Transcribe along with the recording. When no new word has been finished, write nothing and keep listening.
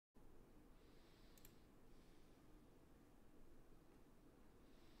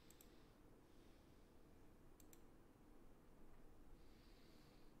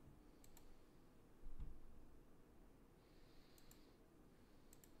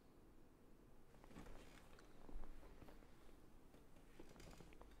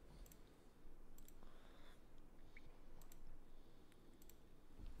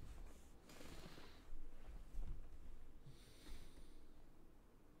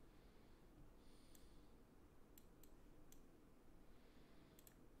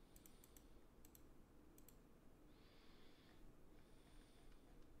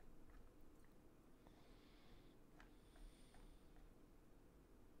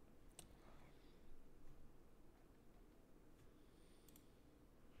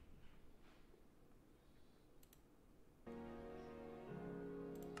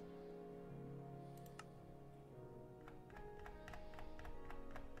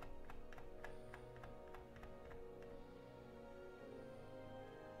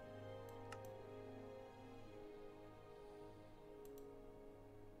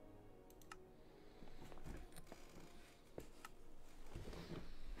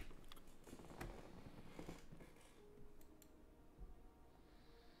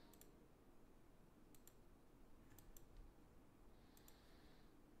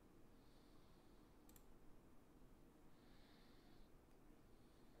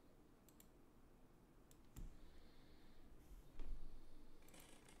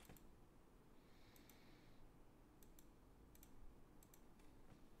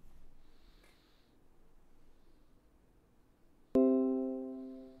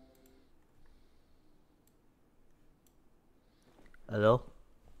Hello?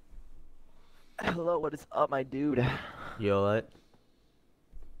 Hello, what is up, my dude? You alright?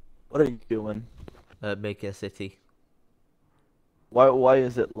 What are you doing? Make it a city. Why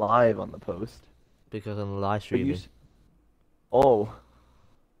is it live on the post? Because I'm live Are you? streaming. Oh,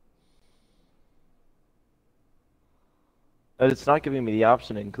 and it's not giving me the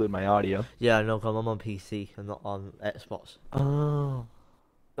option to include my audio. Yeah, no, 'cause I'm on PC. I'm not on Xbox. Oh,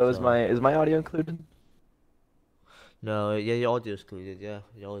 so is So, my audio included? no, yeah, your audio's included, yeah.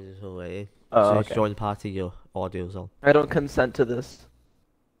 Your audio's already. As Oh, soon as you okay. join the party, your audio's on. I don't consent to this.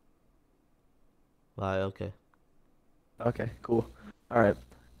 Right, okay. Okay, cool. All right.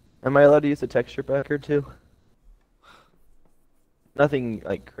 Am I allowed to use the texture packer too? Nothing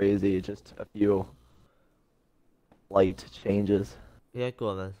like crazy, just a few light changes. Yeah, go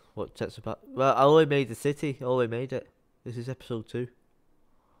on then. What text about? Well, I already made the city. I already made it. This is episode 2.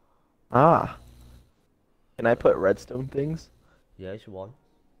 Ah, can I put redstone things? Yeah, it's 1.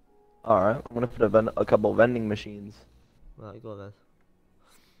 All right, I'm gonna put a couple vending machines. Right, go on then.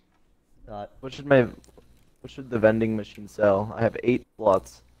 Right, What should the vending machine sell? I have 8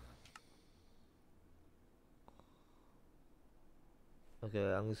 slots.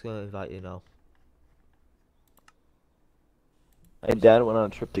 okay, I'm just gonna invite you now. My dad went on a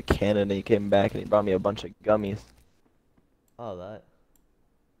trip to Canada and he came back and he brought me a bunch of gummies. Alright.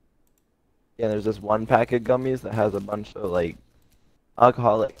 Yeah, there's this one pack of gummies that has a bunch of like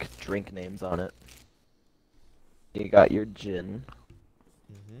alcoholic drink names on it. You got your gin,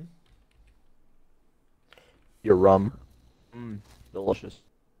 Mm-hmm. your rum. Mmm, delicious.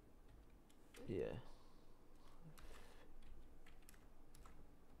 Yeah.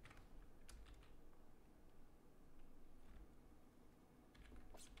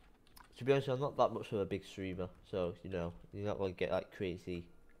 To be honest, I'm not that much of a big streamer, so you're not gonna get like crazy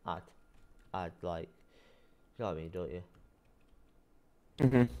ad like, you know what I mean, don't you?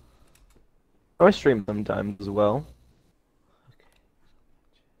 Mhm. I stream sometimes as well.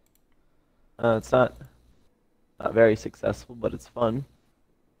 It's not very successful, but it's fun.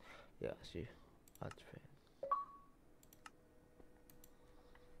 Yeah, that's you. Ad frame.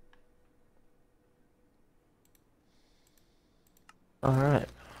 All right.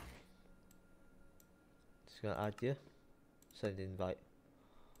 Just gonna add you. Send invite.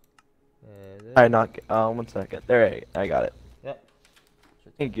 I There. not. 1 second. There, I got it. Yep.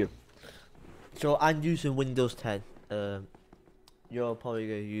 Thank you. So I'm using Windows 10. You're probably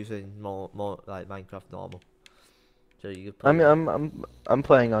gonna using more like Minecraft normal. So you could I'm probably I'm I'm I'm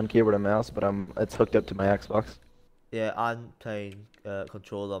playing on keyboard and mouse, but it's hooked up to my Xbox. yeah, I'm playing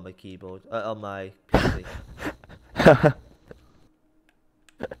controller on my keyboard on my PC.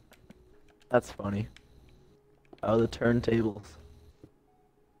 That's funny. Oh, the turntables.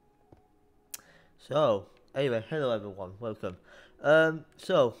 So, anyway, hello everyone, welcome.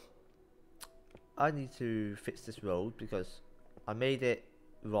 So I need to fix this road because I made it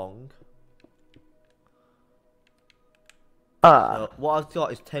wrong. Ah, So what I've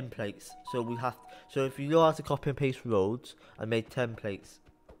got is templates. So if you know how to copy and paste roads, I made templates.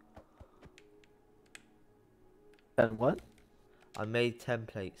 and what? I made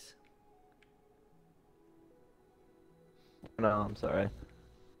templates. No, I'm sorry.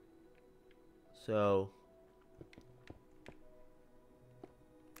 So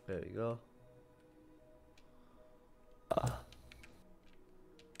there we go.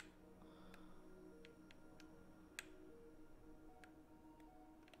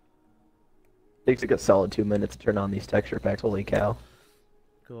 Takes like a solid 2 minutes to turn on these texture packs. Holy cow!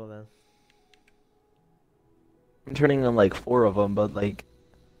 Go on then. I'm turning on like 4 of them, but like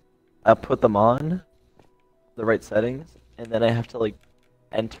I put them on the right settings, and then I have to like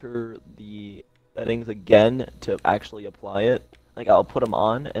enter the settings again to actually apply it. Like I'll put them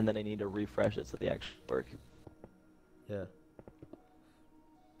on, and then I need to refresh it so they actually work. Yeah.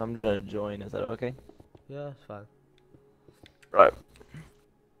 I'm gonna join. Is that okay? Yeah, that's fine. Right.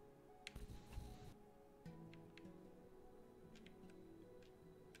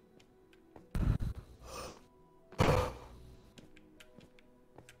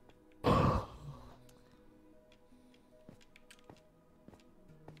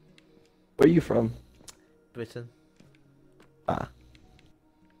 Where are you from? Britain. Ah.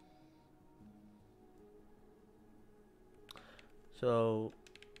 So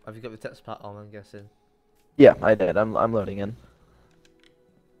have you got the text pack on, I'm guessing? Yeah, I did. I'm loading in.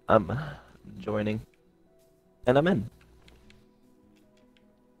 I'm joining. And I'm in.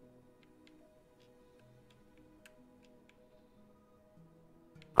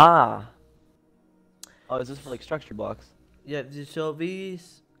 Ah. Oh, is this for like structure blocks? Yeah, so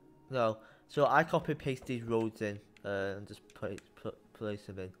these no. So I copy paste these roads in and just place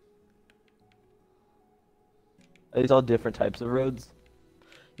them in. Are these all different types of roads?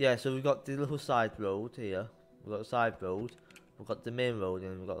 Yeah, so we've got the little side road here. We've got a side road. We've got the main road,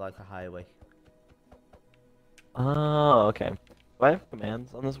 and we've got like a highway. Oh, okay. Do I have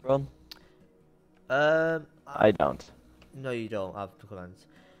commands on this world? I don't. No, you don't have the commands.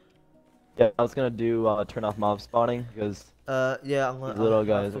 Yeah, I was gonna do turn off mob spawning because Yeah, I'm gonna. these little I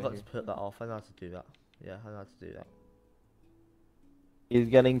guys forgot right to put that off. I know how to do that. Yeah, I know how to do that. he's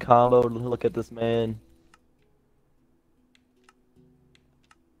getting comboed. Look at this man.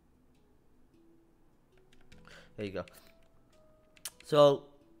 There you go. So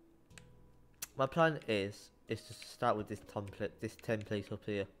my plan is to start with this template up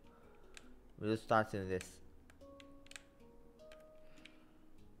here. We're just starting with this.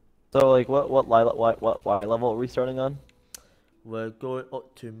 So like, what Y level are we starting on? We're going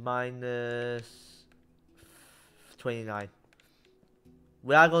up to minus 29.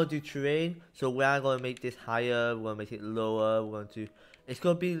 We are going to do terrain, so we are going to make this higher. We're going to make it lower. We're going to. It's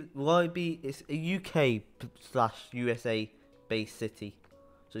going to be. It's a UK / USA based city,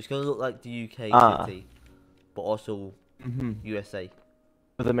 so it's going to look like the UK city, but also USA.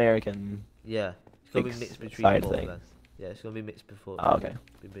 With American. Yeah, it's going to be mixed between side both of things. them. Yeah, it's going to be mixed before. Oh, okay.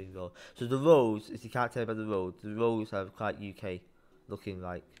 So the roads, if you can't tell by the roads are quite UK looking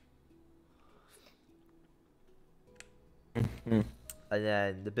like. And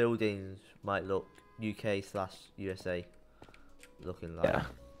then the buildings might look UK / USA looking like. Yeah.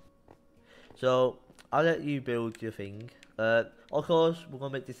 So I'll let you build your thing. Of course, we're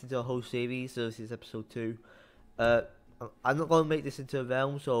gonna make this into a whole series. So this is episode 2. I'm not gonna make this into a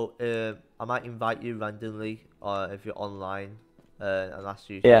realm, so I might invite you randomly, or if you're online, and ask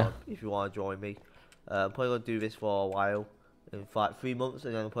you if you want to join me. I'm probably gonna do this for a while, in like 3 months,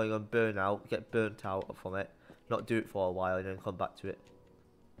 and then I'm probably gonna get burnt out from it, not do it for a while, and then come back to it.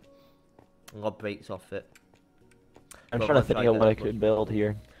 I'm gonna breaks off it. I'm trying to think of what I could build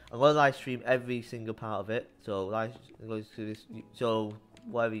here. I'm gonna live stream every single part of it. So so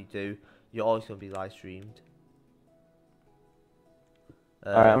whatever you do, you're always gonna be live streamed.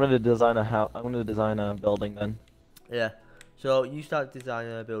 Alright, I'm gonna design a house. I'm gonna design a building then. Yeah. So you start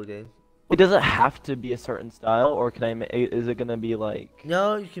designing a building. It doesn't have to be a certain style, or can is it gonna be like?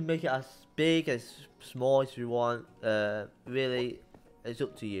 No, you can make it as big as small as you want. Really, it's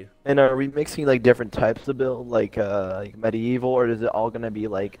up to you. And are we mixing like different types of build, like medieval, or is it all gonna be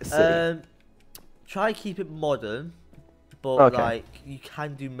like a city? Try keep it modern, but like you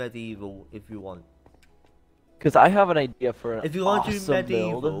can do medieval if you want. Because I have an idea for an If you want to do awesome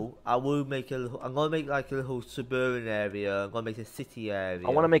medieval, build. I will make a little. I'm gonna make like a little suburban area. I'm gonna make a city area. I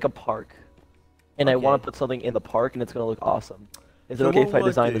want to make a park, and I want to put something in the park, and it's gonna look awesome. Is it okay if I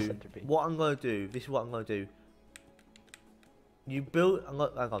design the centerpiece? What I'm gonna do. This is what I'm gonna do. You build.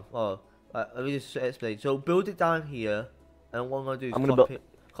 Hang on. Oh, let me just explain. So build it down here, and what I'm gonna do is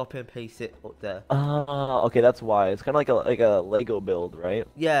copy and paste it up there. Ah, okay, that's why. It's kind of like a Lego build, right?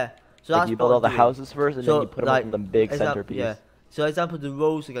 Yeah. So like that's you build all the houses first, and then you put them in the big centerpiece. Yeah. So, example, the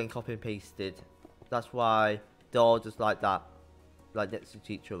rows are getting copy and pasted. That's why they're all just like that, like next to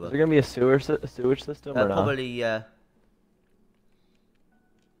each other. Is there gonna be a sewage system or not? Probably, yeah.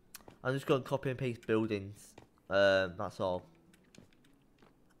 I'm just gonna copy and paste buildings. That's all.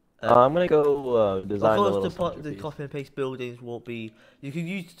 I'm gonna go design a little centerpiece. The copy and paste buildings won't be. You can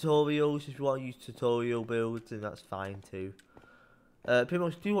use tutorials if you want to use tutorial builds, and that's fine too. Pretty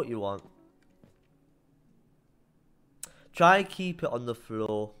much do what you want. Try and keep it on the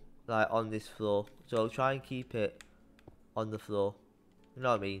floor, like on this floor. So try and keep it on the floor. You know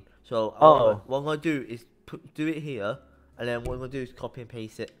what I mean? So what I'm gonna do is do it here, and then what I'm gonna do is copy and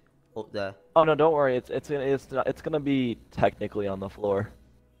paste it up there. Oh no, don't worry. It's gonna be technically on the floor.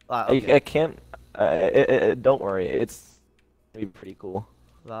 Right, okay. I can't. Don't worry. It's gonna be pretty cool.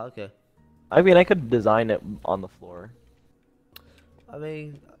 Right, okay. I mean, I could design it on the floor. I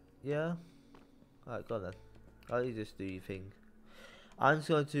mean, yeah. Alright, go on then. I'll just do your thing. I'm just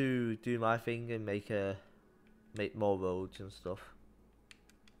going to do my thing and make more roads and stuff.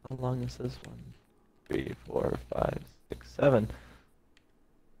 How long is this one? 3, 4, 5, 6, 7.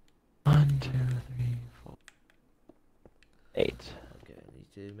 1, 2, 3, 4, 8. Okay, I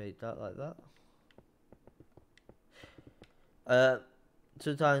need to make that like that.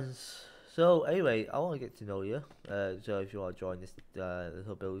 Sometimes. So anyway, I want to get to know you. So if you want to join this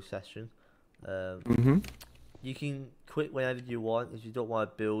little build session, you can quit whenever you want. If you don't want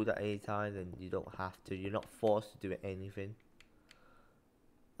to build at any time, then you don't have to. You're not forced to do anything.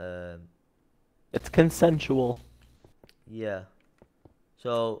 It's consensual. Yeah.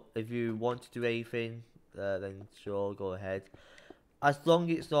 So if you want to do anything, then sure, go ahead. As long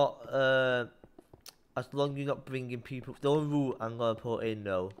it's not, as long you're not bringing people. The only rule I'm gonna put in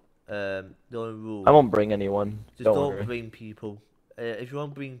though, the only rule. I won't bring anyone. Just don't don't worry. bring people. If you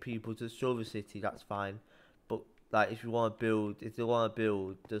want to bring people to show the city, that's fine. But like, if you want to build, if they want to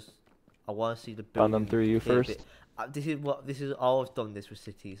build, just I want to see the building. Run them through you first. This is all I've done this with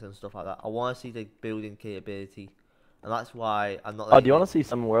cities and stuff like that. I want to see the building capability, and that's why I'm not. Oh, do you want to see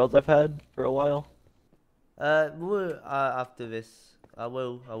some worlds I've had for a while? After this, I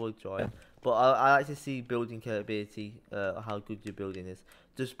will join. Yeah. But I like to see building capability, how good your building is.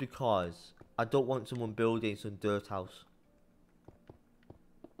 Just because I don't want someone building some dirt house.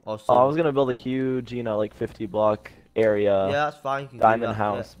 Or some, Oh, I was gonna build a huge, like 50 block area. yeah, that's fine. You can diamond do that.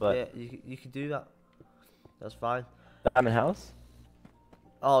 house, yeah, but yeah, you can do that. That's fine. diamond house.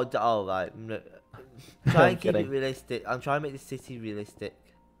 Oh, right. Try and keep it kidding. realistic. I'm trying to make the city realistic.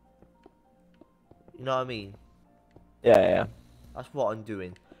 You know what I mean? Yeah. That's what I'm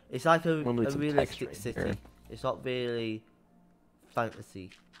doing. It's like a Some realistic texture in city. here. It's not really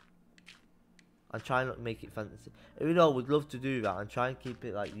fantasy. I'm trying not to make it fantasy. Even though I would love to do that, and try and keep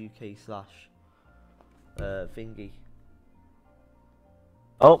it like UK slash thingy.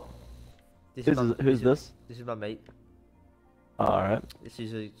 Oh, This who's this? This is my mate. All right.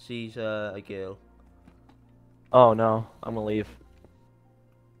 She's a girl. Oh no, I'm gonna leave.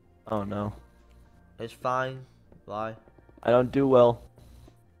 Oh no, It's fine. Why? I don't do well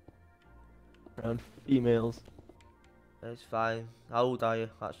around females. It's fine. How old are you,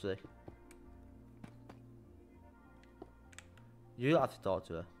 actually? You don't have to talk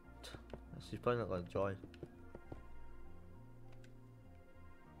to her. She's probably not going to join.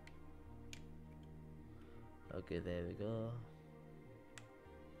 Okay, there we go.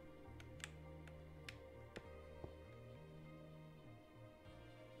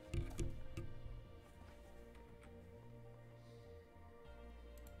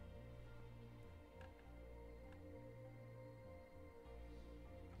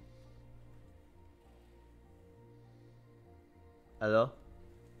 Hello?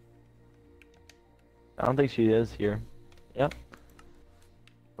 I don't think she is here. Yep.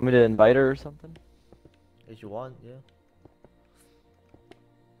 Want me to invite her or something? If you want, yeah.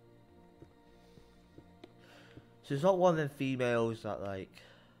 She's not one of them females that like.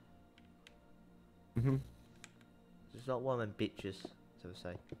 She's not one of them bitches, so to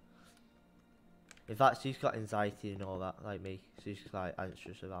say. In fact, she's got anxiety and all that, like me. She's like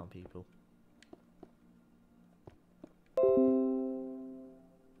anxious around people.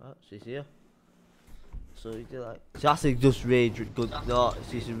 Oh, she's here. So you do like. She's actually just really good. No,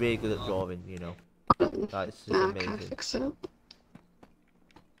 she's really good at drawing, you know. Like, it's just I can't amazing. fix it.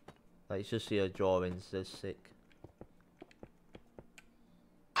 Like, it's just see her drawings, they're sick.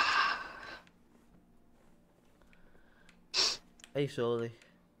 Hey, Souly.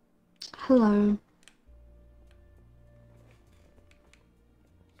 Hello.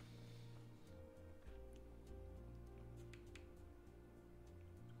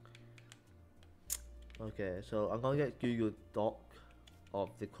 Okay, so I'm gonna get Google Doc of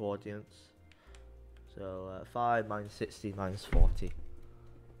the coordinates. So 5 minus 60 minus 40.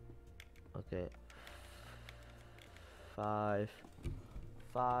 Okay. 5.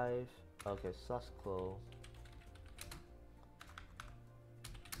 Okay, so that's close.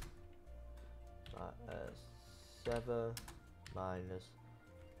 7 minus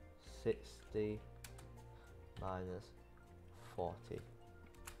 60 minus 40.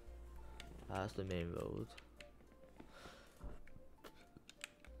 That's the main road.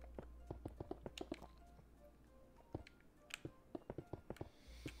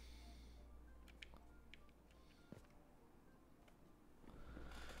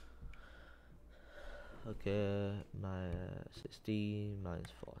 Okay, my 16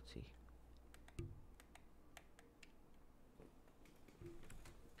 minus 40.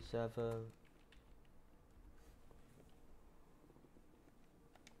 7.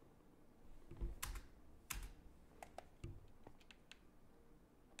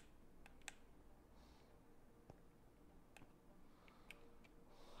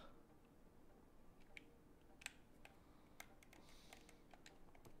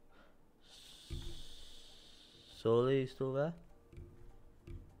 Souly, you still there?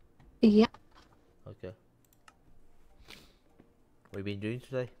 Yeah. Okay. What have you been doing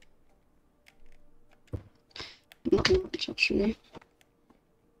today? Not much actually.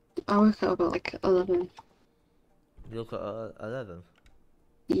 I wake up at like 11. You look at 11?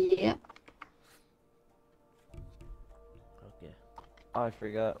 Yeah. Okay. Oh, I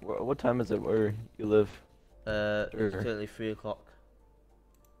forgot. What time is it where you live? It's currently 3 o'clock.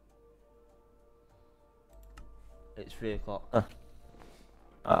 It's 3 o'clock.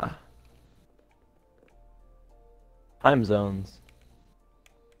 Time zones.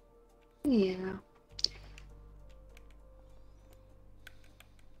 Yeah.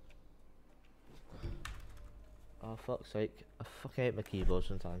 Oh fuck's sake! I fucking hate my keyboard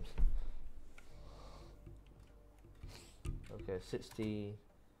sometimes. Okay, 60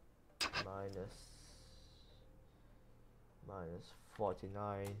 minus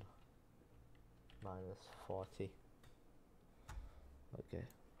 49 minus 40. Okay.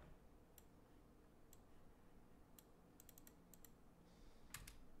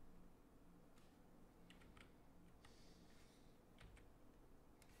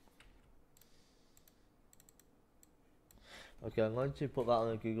 Okay, I'm going to put that on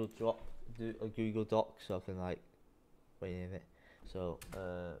a Google Doc, so I can like rename it. So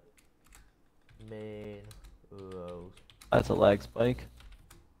main row. That's a lag spike.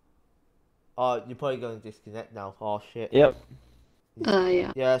 Oh, you're probably going to disconnect now. Oh shit. Yep.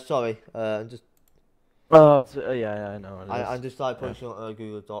 Yeah. Yeah, sorry. I'm just. Oh, yeah, I know. I'm just like posting on a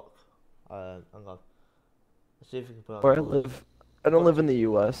Google Doc. Hang on. Let's see if we can put it Where I on. live, I don't live in the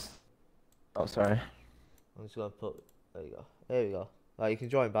U.S. Oh, sorry. I'm just gonna put. There you go. There we go. Right, you can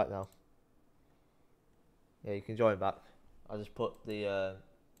join back now. Yeah, you can join back. I just put the.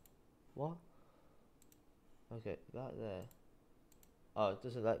 What? Okay, that there. Oh, it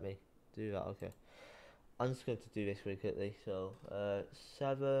doesn't let me do that. Okay. I'm just going to do this really quickly. So,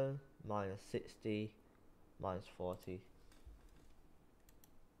 7 minus 60 minus 40.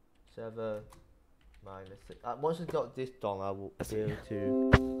 7 minus 6. Once I've got this done, I will be able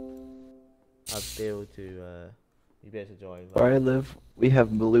to. I'll be able to. You'll be able to join. Right? Where I live, we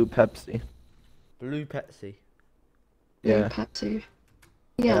have blue Pepsi. Blue Pepsi. Yeah. Pepsi.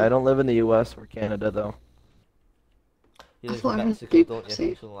 Yeah, Yeah. I don't live in the U.S. or Canada though. You I live thought in I was Mexico, blue don't you?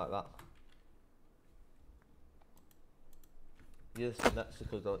 Pepsi. Something like that. You live in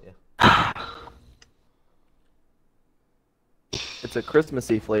Mexico, don't you? It's a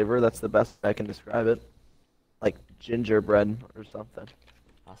Christmassy flavor. That's the best I can describe it. Like gingerbread or something.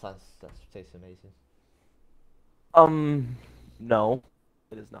 That tastes amazing. No,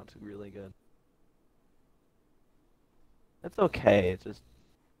 it is not really good. It's okay. It's just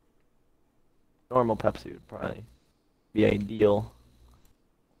normal Pepsi would probably be ideal.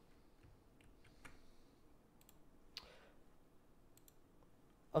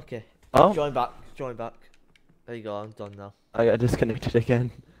 Okay. Oh, Join back. Join back. There you go. I'm done now. I got disconnected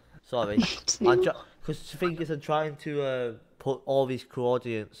again. Sorry. Because the thing is, I'm trying to put all these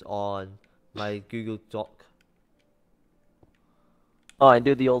coordinates on my Google Doc. Oh, I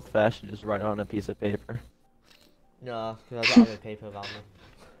do the old-fashioned, just write it on a piece of paper. No, because I don't have any paper around me.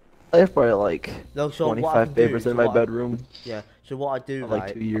 I have probably like No, so what I 25 can papers do, in so my what I- bedroom. Yeah. So what I do, Of, like,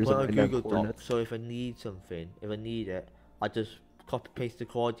 right? 2 years I of put it on my Google Doc. coordinates. So if I need something, if I need it, I just copy paste the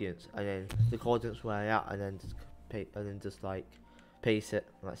coordinates, and then the coordinates where I at, and then just like paste it.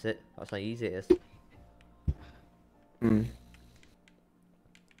 And that's it. That's how easy it is. Hmm.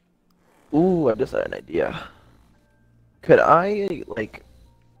 Ooh, I just had an idea. Could I like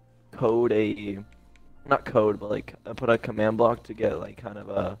code not code, but like put a command block to get like kind of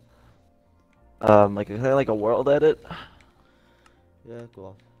a like kind of like a world edit? Yeah, go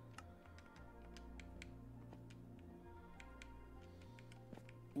on.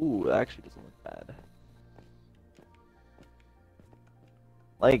 Ooh, it actually doesn't look bad.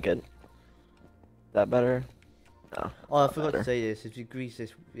 Like it. Is that better? No. Oh, I not forgot to better. say this. If you grief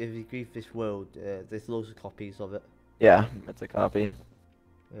this world, there's loads of copies of it. Yeah, it's a copy.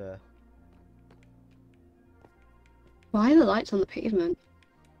 Yeah. Why are the lights on the pavement?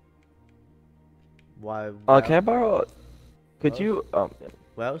 Why? Can I borrow? Could Oh. you?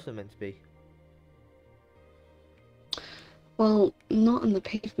 Where else are they meant to be? Well, not on the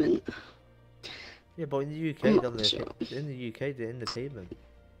pavement. Yeah, but in the UK, I'm they're not sure. in the UK, they're in the pavement,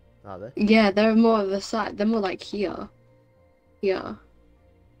 are they? Yeah, they're more of the side. They're more like here. Here.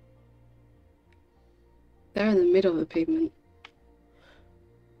 They're in the middle of the pavement.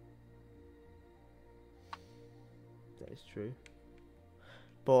 That is true.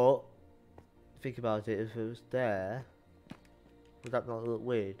 But think about it. If it was there, would that not look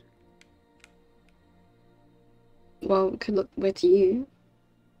weird? Well, it could look weird to you.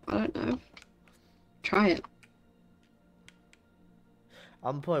 I don't know. Try it.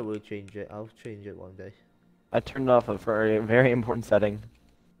 I'm probably will change it. I'll change it one day. I turned off a very very important setting.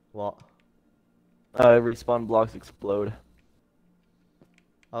 What? Respawn blocks explode.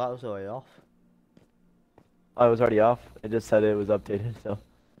 Oh, that was already off. I was already off. It just said it was updated, so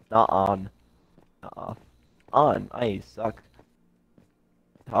not on, not off. On. I suck.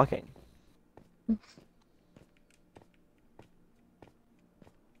 Talking.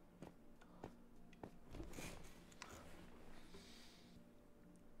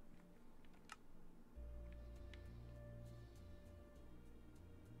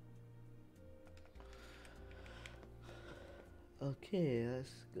 Okay,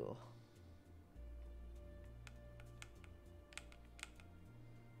 let's go.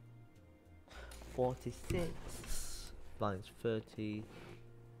 $46 minus 30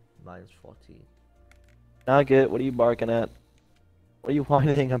 minus 40. Nugget, what are you barking at? What are you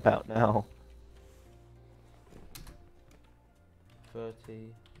whining about now?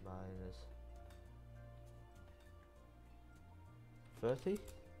 30 minus 30?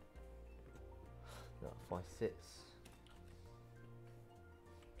 No, 46.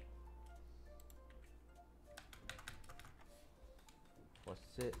 For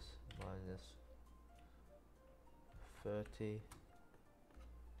 6 minus 30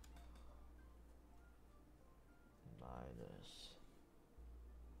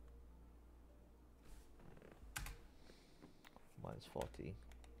 minus 40.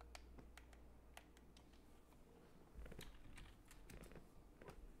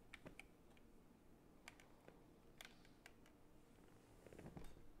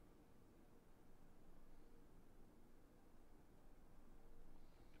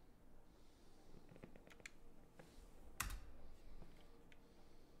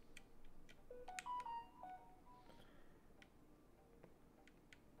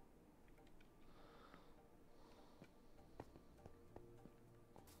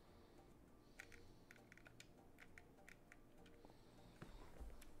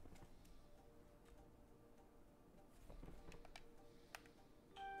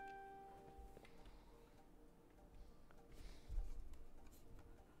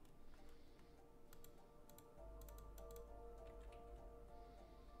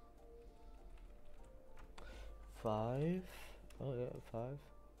 Five. Oh yeah, 5.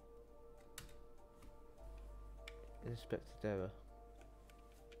 Inspected error.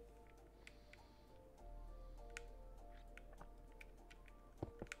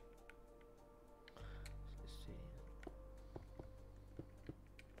 Let's see.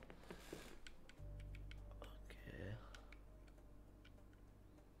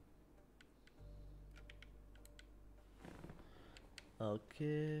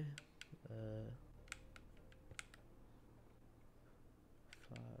 Okay. Okay.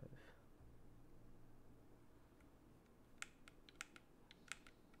 5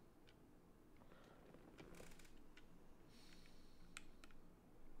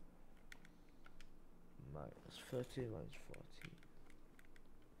 minus 30 minus 40.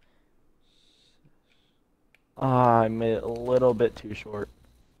 Ah, I made it a little bit too short.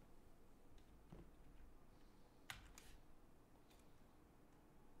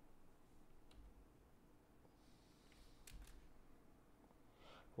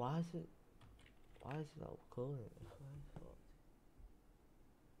 Why is it not calling it?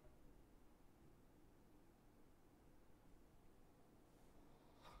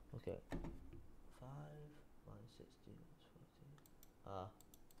 Okay. 5 minus 60 minus 40.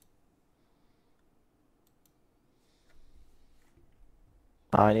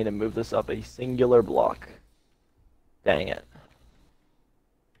 I need to move this up a singular block. Dang it.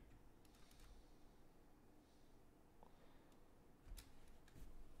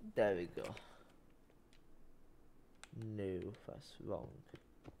 There we go. No, that's wrong.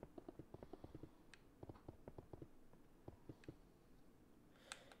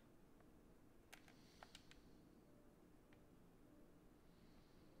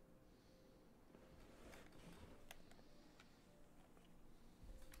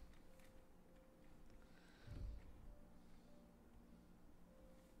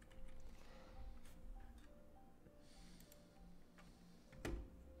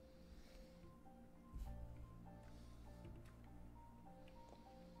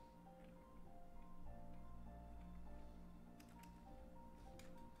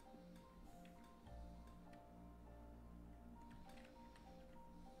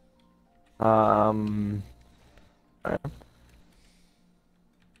 Alright.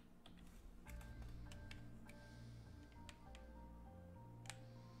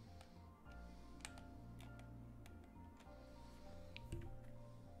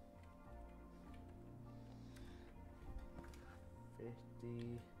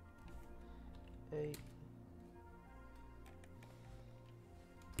 58.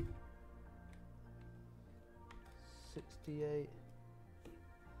 68.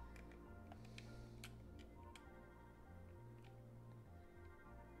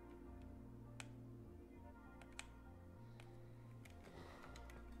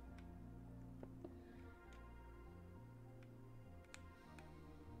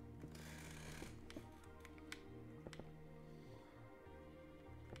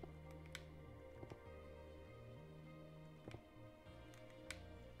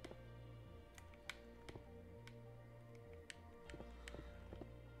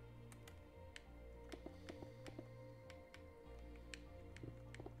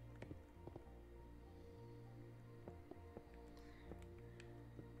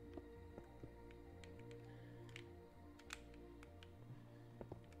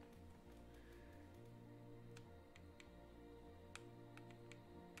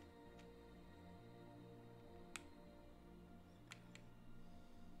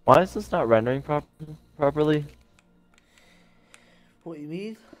 Why is this not rendering properly? What do you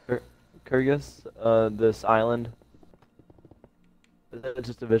mean? Kyrgyz, this island. Is that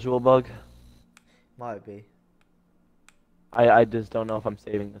just a visual bug? Might be. I just don't know if I'm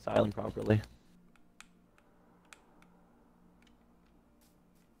saving this island properly.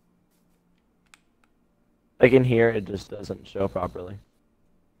 Like in here, it just doesn't show properly.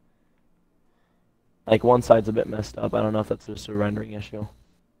 Like one side's a bit messed up. I don't know if that's just a rendering issue.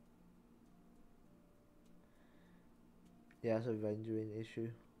 Yeah, it's a rendering issue.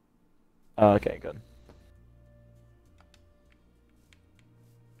 Oh, okay, good.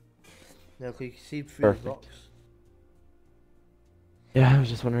 Now, can you see through the Perfect. rocks? Yeah, I was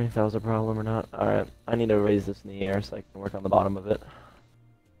just wondering if that was a problem or not. Alright, I need to raise this in the air so I can work on the bottom of it.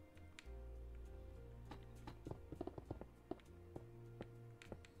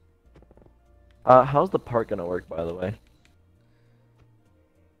 How's the park gonna work, by the way?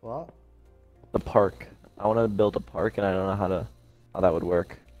 What? The park. I want to build a park, and I don't know how that would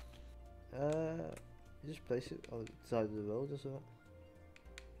work. You just place it on the side of the road or something.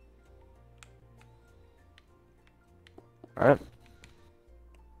 Alright.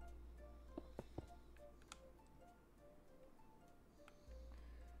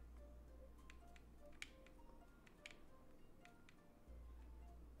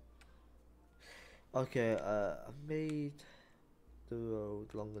 Okay, I made the road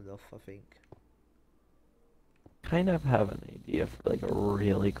long enough, I think. Kind of have an idea for like a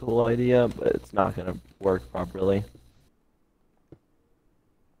really cool idea, but it's not gonna work properly.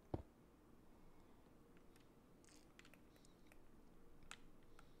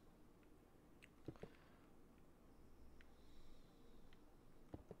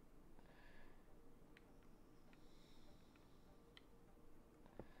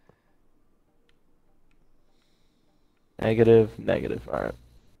 Negative, negative, alright.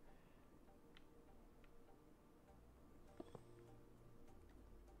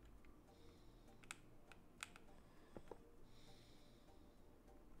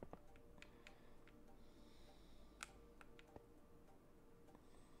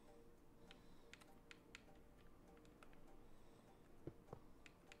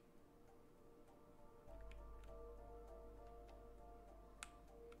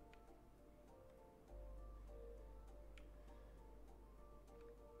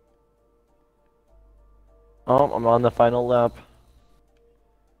 Oh, I'm on the final lap.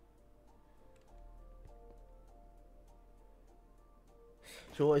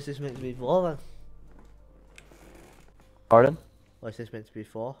 So what is this meant to be for then? Pardon? What is this meant to be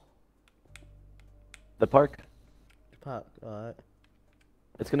for? The park? The park, alright.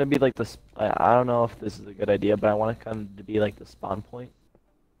 It's gonna be like this. I don't know if this is a good idea, but I want it kind of to be like the spawn point.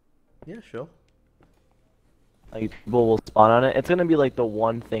 Yeah, sure. Like people will spawn on it. It's gonna be like the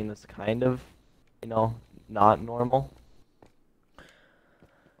one thing that's kind of, you know, not normal.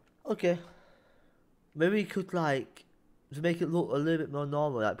 Okay. Maybe we could like to make it look a little bit more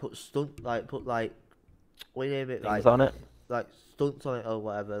normal, like put what do you name it, Things on it. like stunts on it or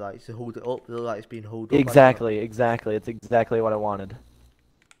whatever, like to hold it up, look like it's being held up. Exactly, exactly. It's exactly what I wanted.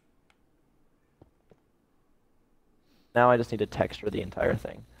 Now I just need to texture the entire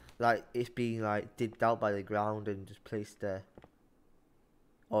thing. Like it's being like digged out by the ground and just placed there.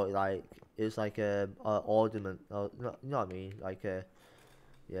 Or like it's like a ornament, or you know what I mean? Like a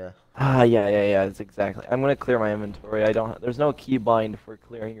yeah. Yeah. That's exactly. I'm gonna clear my inventory. I don't. There's no keybind for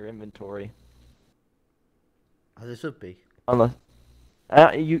clearing your inventory. As it should be. Unless.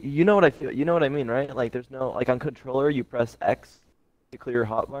 You know what I feel. You know what I mean, right? Like there's no like on controller you press X to clear your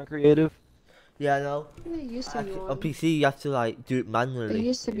hotbar creative. Yeah, I know. There used to be On one. PC you have to like do it manually. There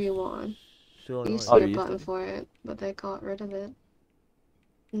used to be one. So There used Oh, to be there a used to button be. for it, but they got rid of it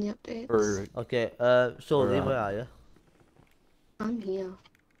in the updates. Or okay, so Or, where are you? I'm here.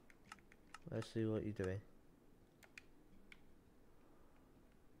 Let's see what you're doing.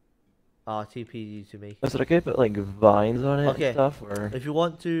 Ah, TP you to me. is it okay to put like vines on it Okay. and stuff? Or If you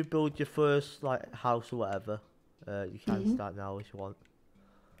want to build your first like house or whatever, you can Mhm. start now if you want.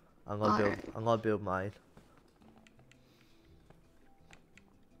 I'm gonna build mine.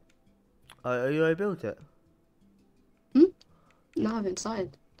 Are you already built it? No, I'm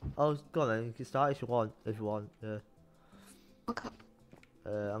inside. Oh, go on then. You can start if you want. If you want, yeah. Okay.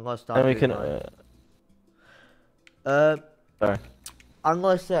 I'm gonna start. and we doing can. mine. Sorry. I'm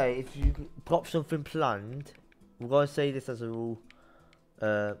gonna say if you got something planned, we're gonna say this as a rule.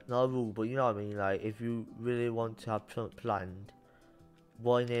 Not a rule, but you know what I mean. Like if you really want to have something planned,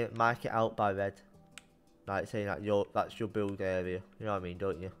 why not mark it out by red? Like saying that that's your build area. You know what I mean,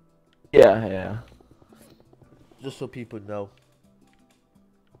 don't you? Yeah. Just so people know.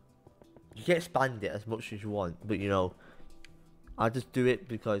 You can expand it as much as you want, but you know, I just do it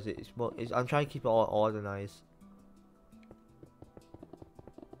because it's more. I'm trying to keep it all organized.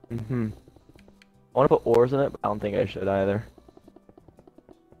 I want to put ores in it, but I don't think I should either.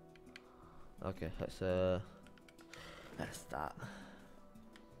 Okay, let's start.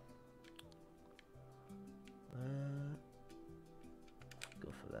 Go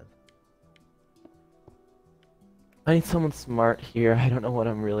for them. I need someone smart here. I don't know what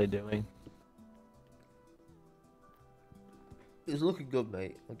I'm really doing. It's looking good,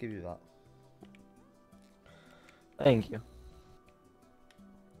 mate. I'll give you that. Thank you.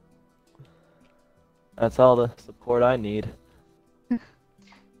 That's all the support I need.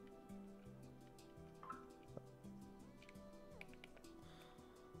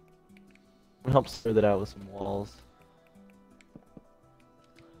 Help smooth it out with some walls.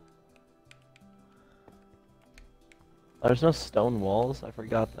 Oh, there's no stone walls? I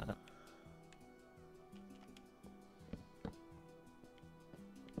forgot that.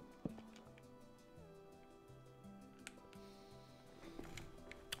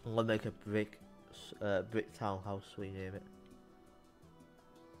 I'm gonna make a brick townhouse, so you name it.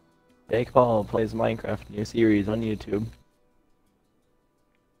 Jake Paul plays Minecraft new series on YouTube.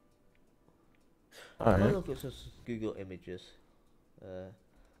 I'm gonna Alright. look at some Google images.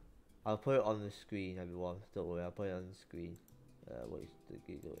 I'll put it on the screen, everyone. Don't worry, I'll put it on the screen. What is the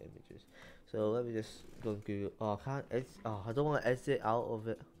Google images? So let me just go and Google. Oh, I can't edit. Oh, I don't want to edit it out of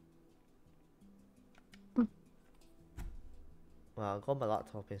it. Well, I'll go on my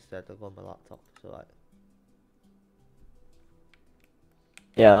laptop instead. I'll go on my laptop. So like.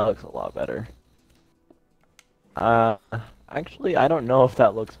 Yeah, that looks a lot better. Actually, I don't know if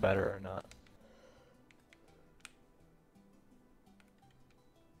that looks better or not.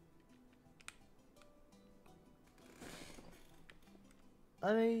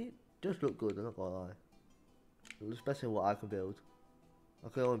 I mean, just look good. I'm not gonna lie. Especially what I can build. I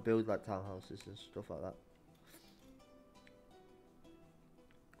can only build like townhouses and stuff like that.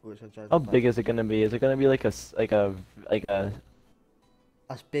 Which I'm trying How to big is it gonna be? Is it gonna be like a as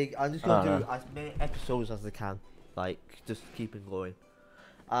big. I'm just gonna do as many episodes as I can. Like just keeping going.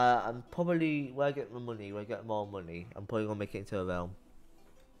 I'm probably when I get more money, I'm probably gonna make it into a realm.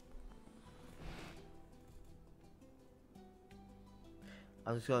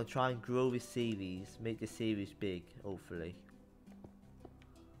 I'm just gonna try and grow this series, make the series big, hopefully.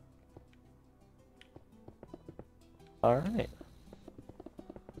 Alright.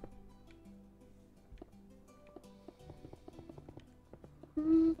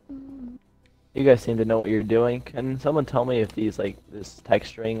 You guys seem to know what you're doing. Can someone tell me if these this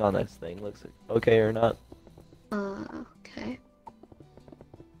texturing on this thing looks okay or not? Okay.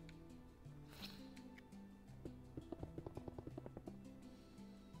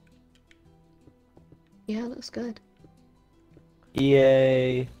 Yeah, looks good.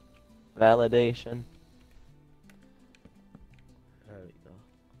 EA validation. There we go.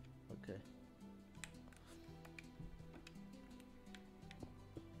 Okay.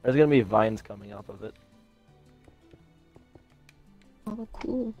 There's gonna be vines coming off of it. Oh,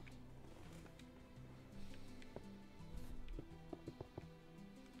 cool.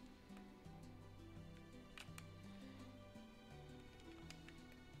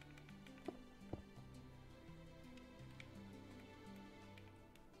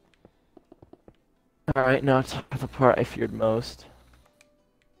 Alright, now it's the part I feared most.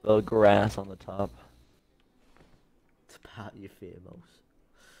 The grass on the top. It's part you fear most.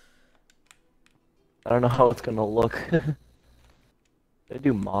 I don't know how it's gonna look. Did I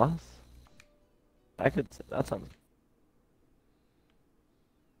do moss? That sounds...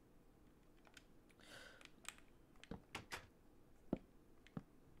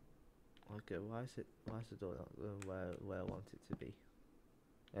 Okay, why is the door not going where I want it to be?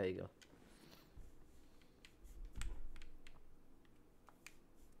 There you go.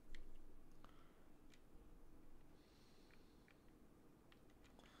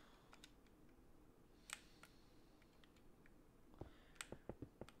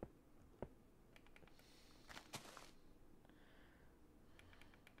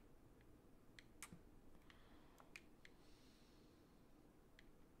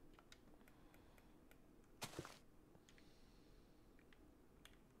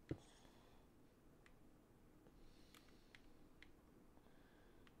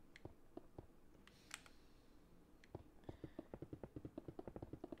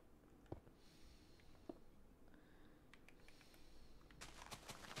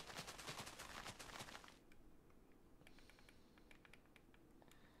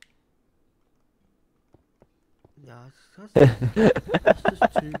 Yeah,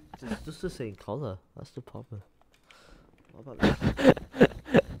 that's just just the same color. That's the problem. What about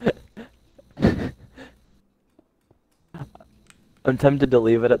this? I'm tempted to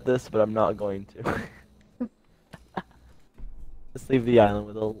leave it at this, but I'm not going to. Let's leave the island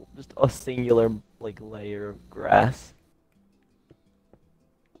with just a singular like layer of grass.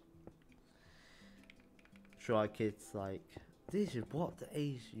 Try kids like this is what the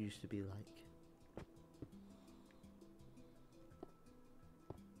age used to be like.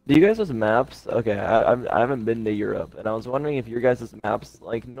 Do you guys have maps? Okay, I haven't been to Europe, and I was wondering if your guys' maps,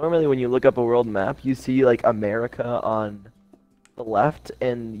 like normally when you look up a world map, you see like America on the left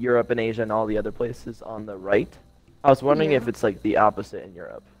and Europe and Asia and all the other places on the right. I was wondering if it's like the opposite in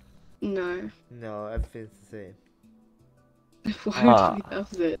Europe. No. No, everything's the same. Why would it be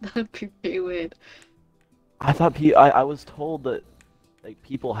opposite? That'd be pretty weird. I thought I was told that like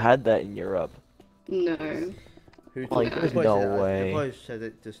people had that in Europe. No. Who Like, told- there's they no probably said that- way. They probably said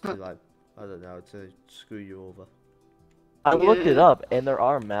it just to like, I don't know, to screw you over. I looked it Yeah. up, and there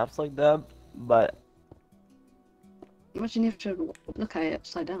are maps like that, but Imagine you have to look at it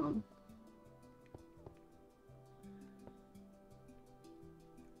upside down.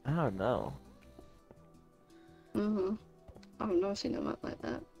 I don't know. I've never seen a map like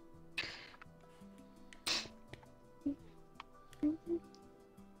that.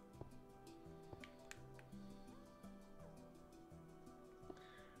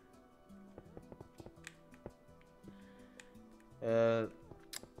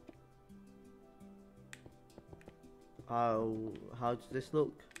 How does this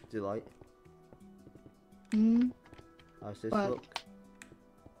look? Delight. How's this What? look?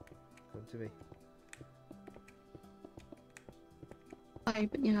 Come to me. Why you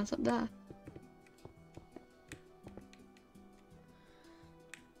put your hands up there?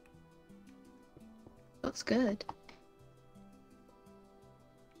 Looks good.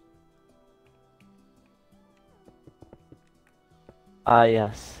 Ah,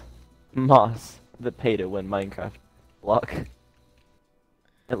 yes. Moss, the pay to win Minecraft block.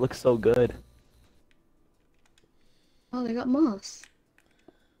 It looks so good. Oh, they got moss.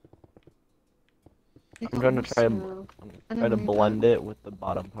 They I'm got trying to moss try now. I try to don't need blend that. it with the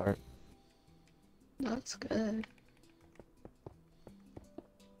bottom part. That's good.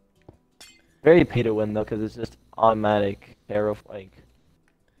 Very pay to win though, because it's just automatic terraforming.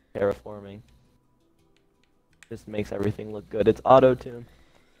 Just makes everything look good. It's auto tune.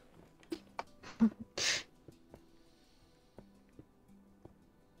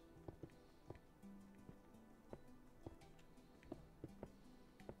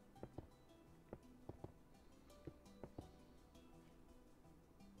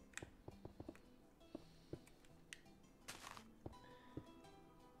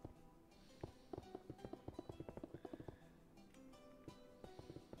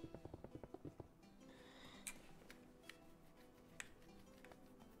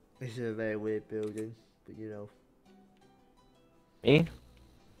 This is a very weird building, but you know. Me?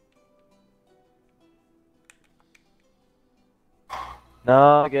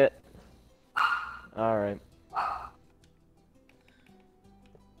 Nugget. Alright.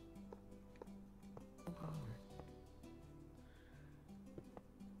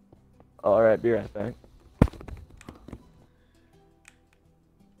 Alright, be right back.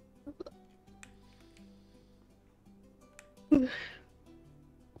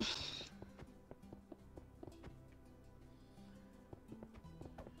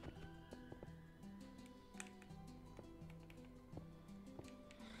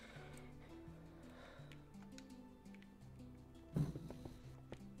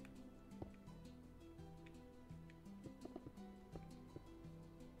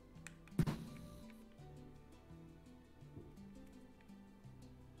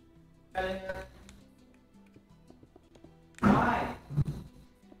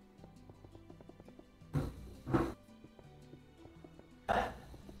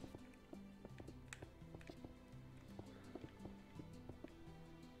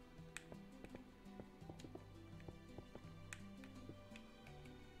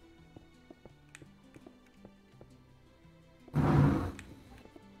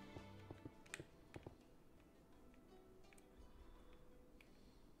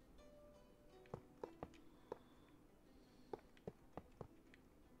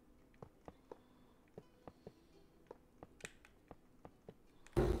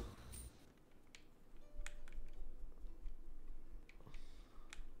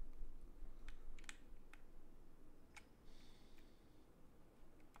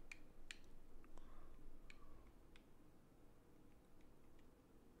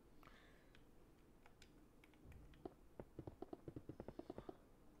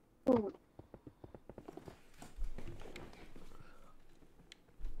 Oh,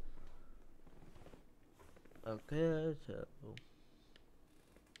 Okay, so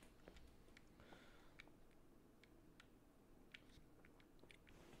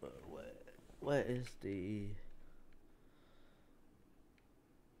where is the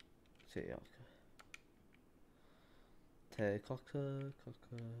cocker.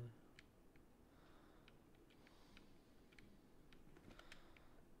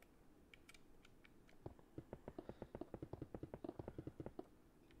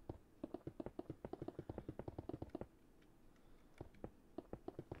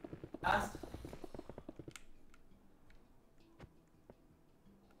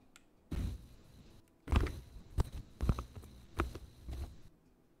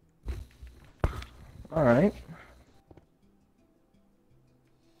 All right.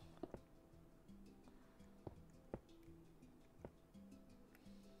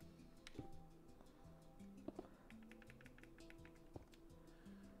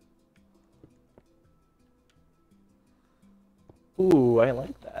 Ooh, I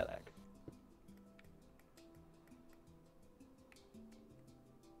like that.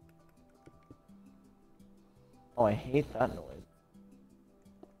 Oh, I hate that noise.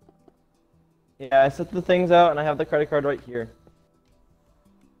 Yeah, I set the things out and I have the credit card right here.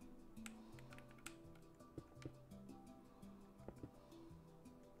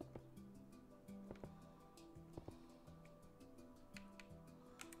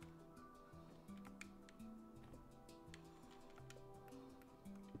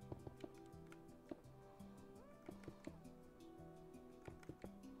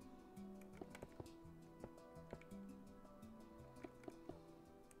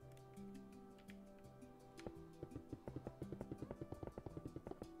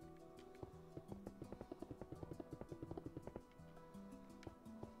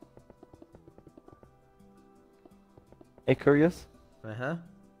 Hey, Curious,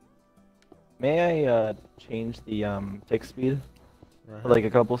 may I change the tick speed for like a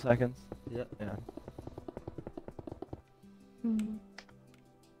couple seconds? Yep. Yeah.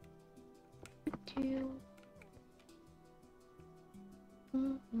 two.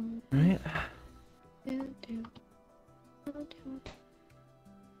 Right. Do.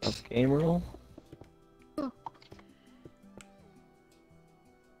 That's game rule. Oh.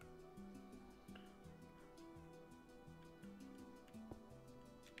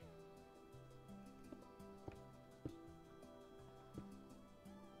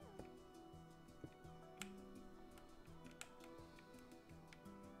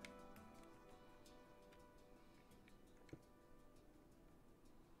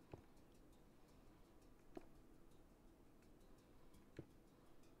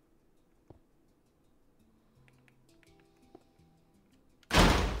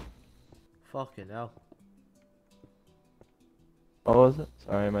 Fucking hell. What was it?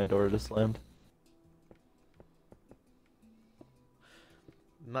 Sorry, my door just slammed.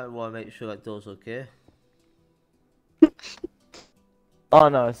 Might want to make sure that door's okay. Oh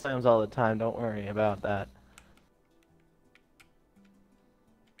no, it slams all the time. Don't worry about that.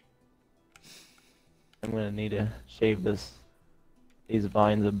 I'm gonna need to shave these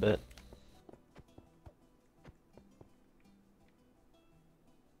vines a bit.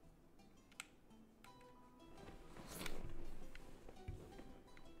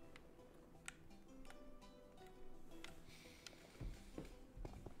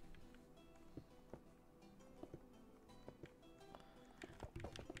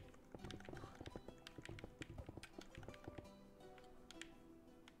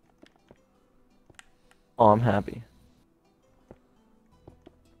 Oh, I'm happy.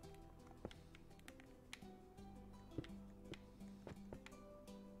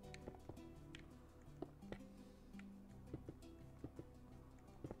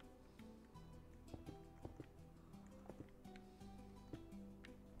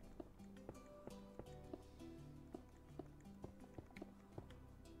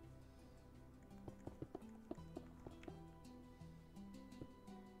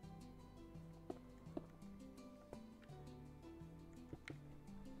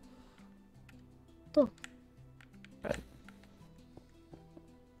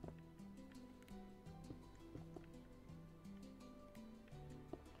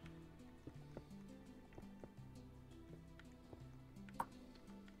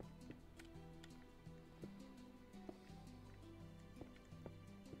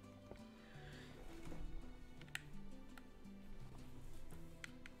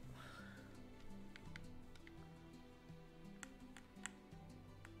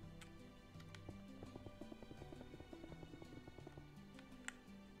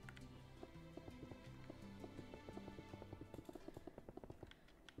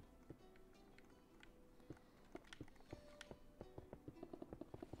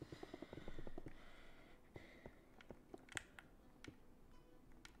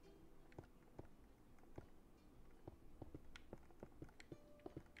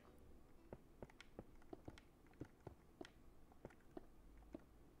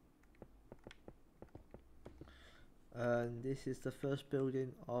 And this is the first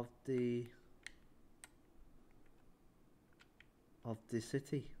building of the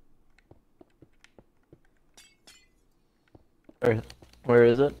city. Where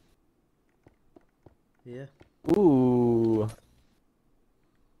is it? Yeah. Ooh.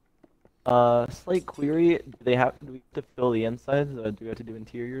 Slight query. Do we have to fill the insides? Do we have to do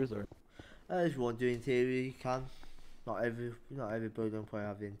interiors or? If you want to do interior, you can. Not every building will probably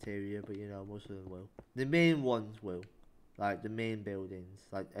have the interior, but you know most of them will. The main ones will, like the main buildings,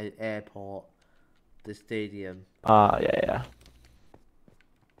 like an airport, the stadium. Yeah.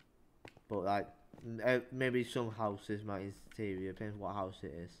 But like maybe some houses might interior, depends what house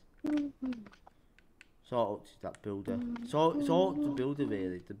it is. It's all up to that builder. It's all up to the builder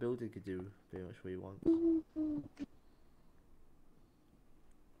really. The builder could do pretty much what he wants.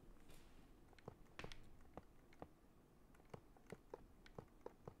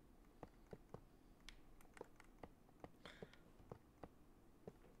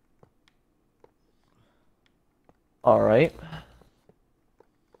 Alright.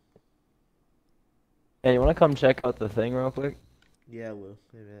 Hey, you wanna come check out the thing real quick? Yeah, I will.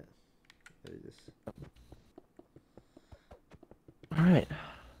 Wait a minute. Let me just... Alright.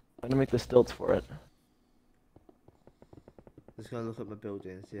 I'm gonna make the stilts for it. Just gonna look at my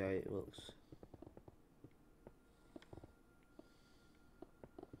building and see how it looks.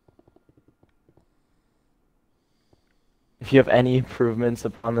 If you have any improvements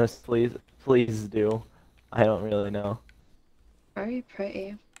upon this, please do. I don't really know. Very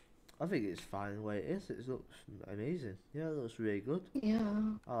pretty. I think it's fine the way it is. It looks amazing. Yeah, it looks really good. Yeah.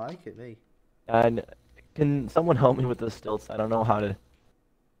 I like it, me. And can someone help me with the stilts? I don't know how to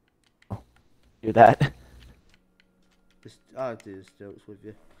do that. I'll do the stilts with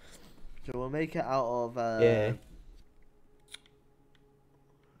you. So we'll make it out of Yeah.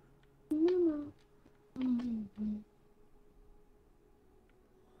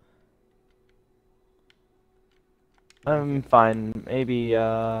 I'm fine. Maybe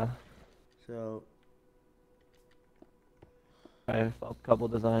So I have a couple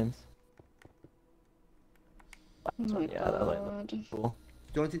designs. Oh my Yeah, that looks god. cool.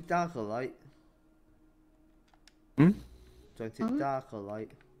 do you want it dark or light? Hmm? Do you want it dark or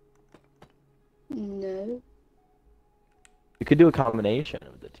light? No. You could do a combination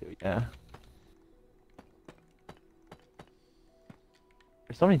of the two, yeah.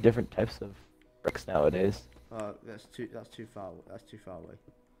 There's so many different types of bricks nowadays. Oh, that's too far. That's too far away.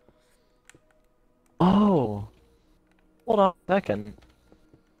 Oh! Hold on a second.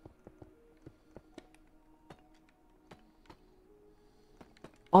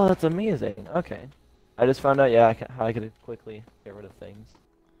 Oh, that's amazing. Okay. I just found out, yeah, how I could quickly get rid of things.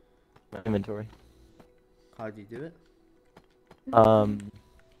 My inventory. How do you do it?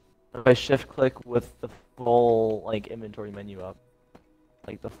 If I shift click with the full, like, inventory menu up.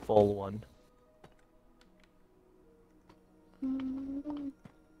 Like, the full one.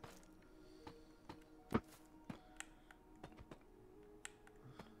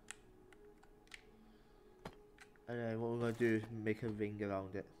 And then what we're gonna do is make a ring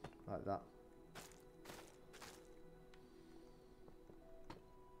around it, like that.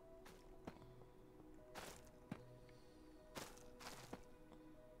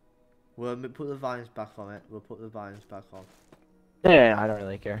 We'll put the vines back on it. We'll put the vines back on. Yeah, I don't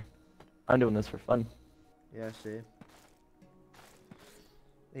really care. I'm doing this for fun. Yeah, see.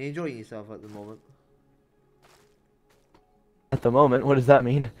 Are you enjoying yourself at the moment? At the moment, what does that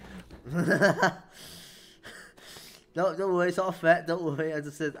mean? Don't worry, it's not a threat, don't worry. I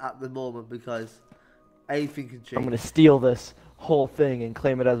just said at the moment because anything can change. I'm gonna steal this whole thing and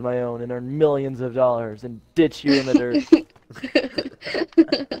claim it as my own and earn millions of dollars and ditch you in the dirt.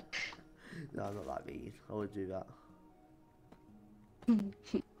 No, I'm not that mean. I would do that.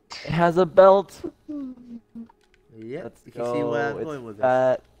 It has a belt. Yep, Let's you go. can see where I'm It's going with this.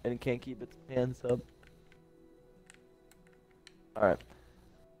 fat and can't keep its hands up. Alright.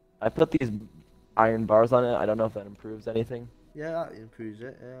 I put these iron bars on it. I don't know if that improves anything. Yeah, that improves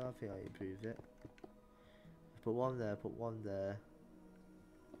it. Yeah, I think that improves it. Put one there, put one there.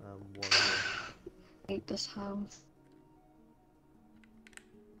 One here. Hate this house.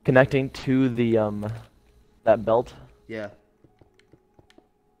 Connecting to the that belt. Yeah.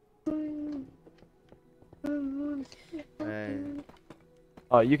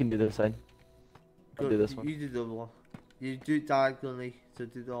 Oh, you can do this side. I'll do this one. You do the other one. You do it diagonally, so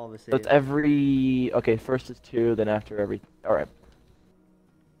do all the same. So it's every... Okay, first is 2, then after every... Alright.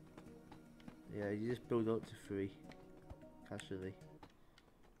 Yeah, you just build up to 3. Casually.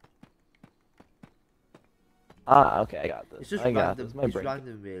 Ah, okay, I got this. It's just I got random. this. My It's brain.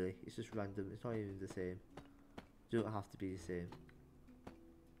 random, really. It's just random. It's not even the same. Don't have to be the same.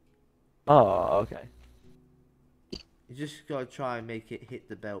 Oh, okay. You just gotta try and make it hit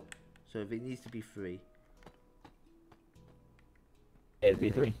the belt. So if it needs to be 3, It'd be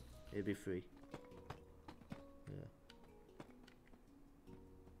 3. it'll be 3.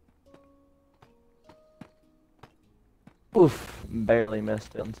 Yeah. Oof, barely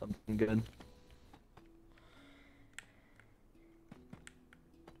missed it on something good.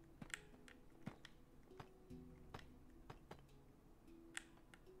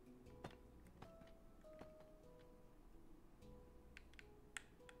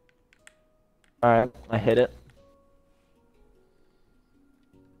 Alright, I hit it.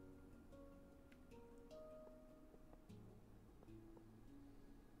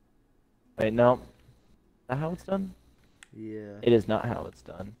 Wait, no. Is that how it's done? Yeah. It is not how it's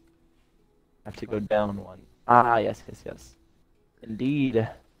done. I have to go down 1. Ah, yes, yes, yes. Indeed.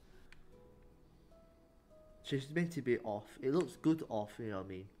 So it's meant to be off. It looks good off, you know what I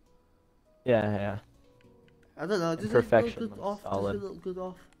mean? Yeah, yeah. I don't know, does it look Perfection good looks off? solid. Does it look good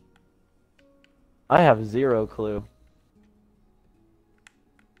off? I have 0 clue.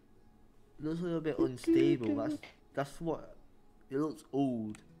 It looks a little bit unstable. That's what it looks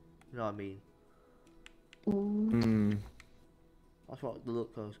old. You know what I mean? Hmm. That's what the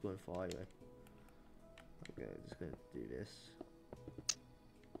look I was going for anyway. Okay, I'm just gonna do this.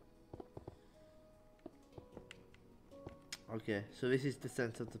 Okay, so this is the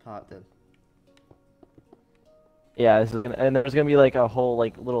center of the park then. Yeah, this is gonna, and there's gonna be like a whole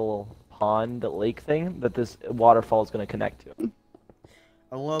like little pond, lake thing that this waterfall is gonna connect to.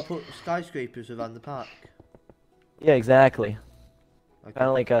 I want to put skyscrapers around the park. Yeah, exactly. Okay. Kind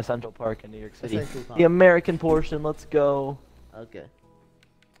of like Central Park in New York City. Central Park. The American portion. Let's go. Okay.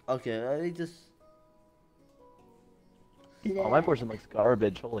 Okay, let me just. Oh, my portion looks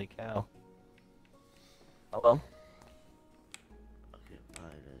garbage. Holy cow. Oh well. Okay,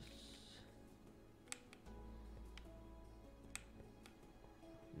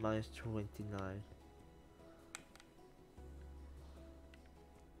 minus 29.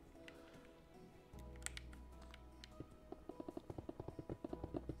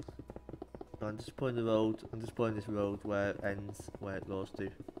 No, I'm just putting the road. I'm just putting this road where it ends, where it goes to.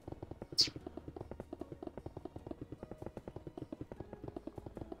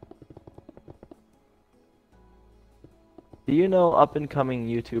 Do you know up and coming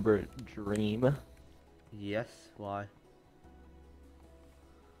YouTuber Dream? Yes. Why?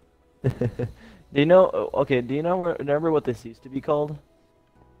 Do you know? Okay. Do you know? Remember what this used to be called?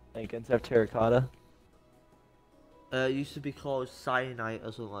 Like instead of terracotta. It used to be called cyanite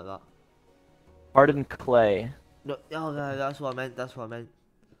or something like that. Hardened clay. No, oh no, that's what I meant. That's what I meant.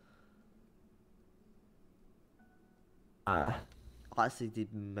 Ah. I actually did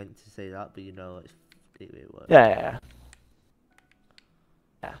meant to say that, but you know, it works. Yeah, yeah, yeah.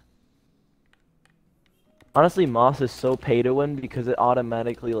 Yeah. Honestly, moss is so pay to win because it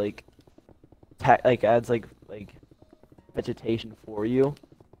automatically like adds like vegetation for you,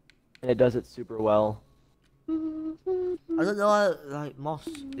 and it does it super well. I don't know. Like moss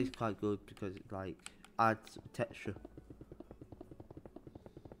is quite good because it like adds texture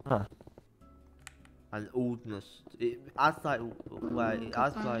Huh. and oldness. It adds like it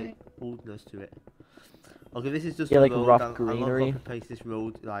adds like oldness to it. Okay, this is just Yeah, a like road. rough I'm greenery. gonna copy paste this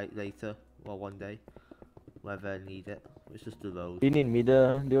road like later or one day, whether I need it. It's just a road. Do you need me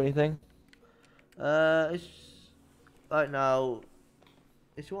to do anything? It's right now.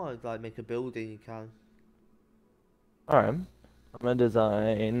 If you want to like make a building, you can. Alright. I'm gonna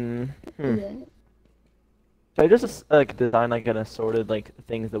design. Yeah. Should I just like design like an assorted like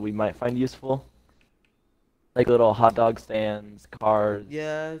things that we might find useful? Like little hot dog stands, cars.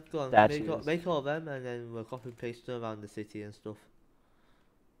 Yeah, go on. Statues. Make all of them, and then we'll copy and paste them around the city and stuff.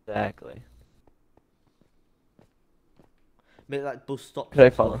 Exactly. Make like bus stops Could I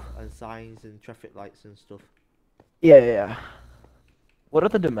and follow? stuff, and signs and traffic lights and stuff. Yeah, yeah, yeah. What are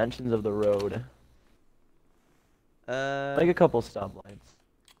the dimensions of the road? Like a couple stoplights.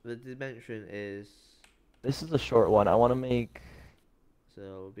 The dimension is This is a short one. I want to make. so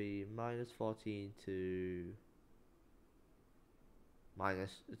it'll be minus 14 to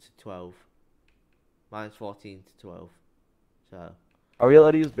minus to 12. Minus 14 to 12. So Are we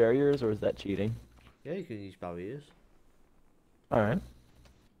allowed to use barriers or is that cheating? yeah, you can use barriers. Alright.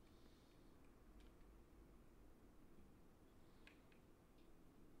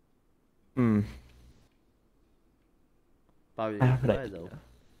 Hmm. I Barriers have an where idea. though?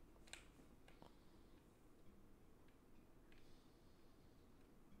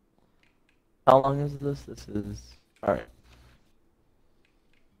 How long is this? This is. Alright.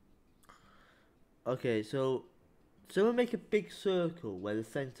 Okay, so So we'll make a big circle where the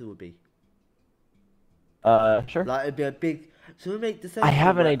center will be. Sure. Like it'd be a big. So we'll make the center. I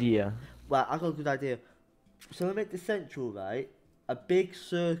have an idea. Well, I got a good idea. So we'll make the central, right? A big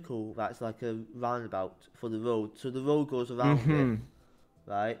circle that's like a roundabout for the road. So the road goes around it,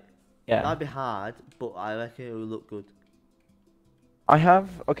 right? Yeah. That'd be hard, but I reckon it will look good.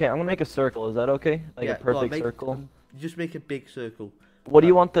 Okay, I'm gonna make a circle. Is that okay? Like Yeah, a perfect make, circle? Just make a big circle. What do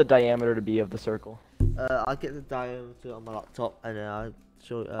you want the diameter to be of the circle? I'll get the diameter on my laptop and then I'll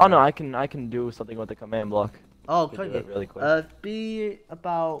show. Oh no, I can do something with the command block. Oh, I can do you? it really quick. Be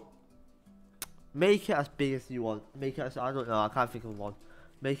about. Make it as big as you want. Make it as I don't know. I can't think of one.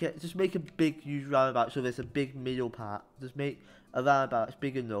 Just make a big huge roundabout so there's a big middle part. Just make a roundabout that's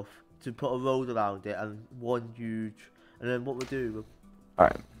big enough to put a road around it and one huge. And then what we'll do. All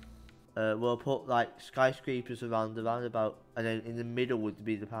right. We'll put like skyscrapers around the roundabout, and then in the middle would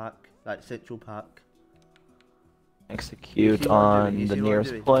be the park, like Central Park. Execute on the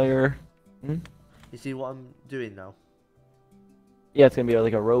nearest player. You see what I'm doing now? Yeah, it's gonna be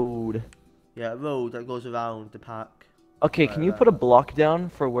like a road. Yeah, a road that goes around the park. Okay, can you put a block down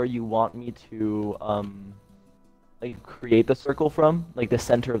for where you want me to like create the circle from? Like the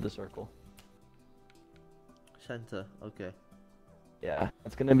center of the circle. Center, okay. Yeah,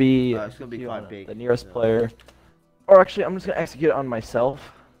 it's gonna be. It's gonna be quite big. The nearest player. Or actually, I'm just gonna execute it on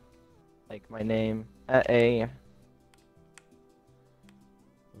myself. Like my name at A.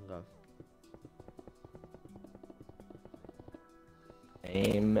 Okay.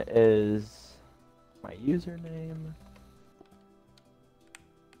 Name is my username.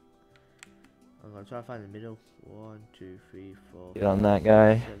 I'm gonna try to find the middle. 1, 2, 3, 4. Get on that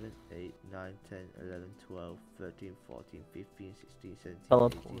guy. 7, 8, 9, 10, 11, 12, 13, 14, 15, 16, 17,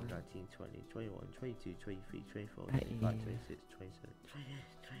 Teleport. 18, 19, 20, 21, 22, 23, 24, Hey. 25, 26, 27, 28,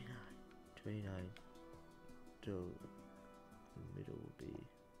 29, 29. So the middle will be.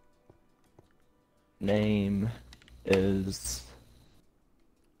 Name is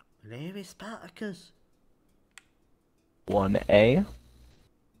My name is Spartacus. 1A.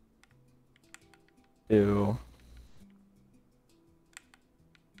 2.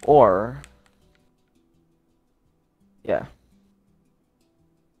 Or yeah.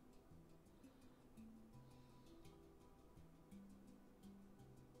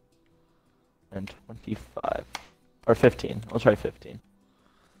 And 25 or 15. I'll try 15.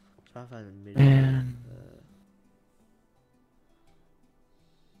 Try to find the middle. And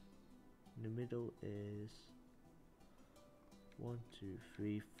the middle is 1, 2,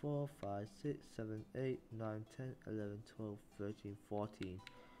 3, 4, 5, 6, 7, 8, 9, 10, 11, 12, 13, 14.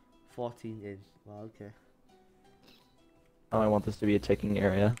 14 in. Wow, okay. oh, I want this to be a ticking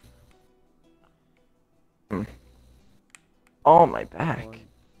area. Oh, my back. One,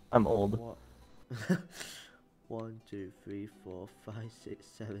 I'm old. what? 1, 2, 3, 4, 5, 6,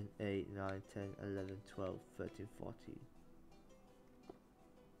 7, 8, 9, 10, 11, 12, 13, 14.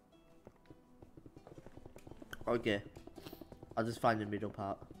 Okay. I'll just find the middle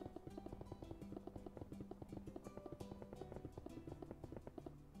part.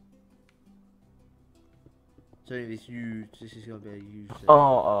 So this huge. This is gonna be a huge.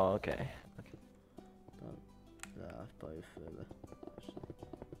 Oh, okay. That's probably further.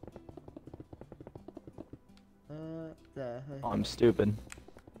 There. Oh, I'm stupid.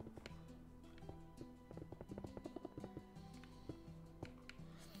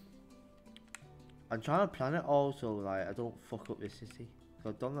 I'm trying to plan it also, like I don't fuck up this city.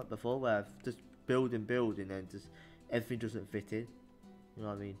 I've done that before where I've just build and then just everything doesn't fit in. You know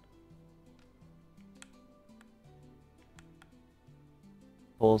what I mean?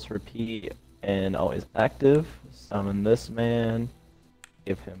 Pulse repeat and always active. Summon this man.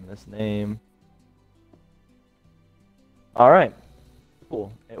 Give him this name. Alright.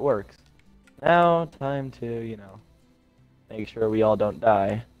 Cool. It works. Now, time to, you know, make sure we all don't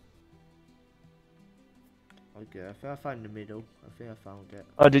die. Okay, I think I found the middle. I think I found it.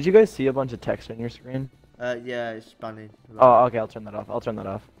 Oh, did you guys see a bunch of text on your screen? Yeah, it's spanning. Oh, okay, I'll turn that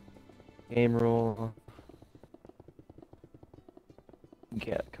off. Game rule.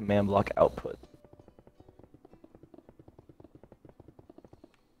 Get command block output.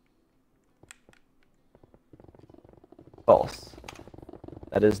 False.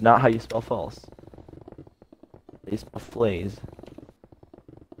 That is not how you spell false. You spell flays.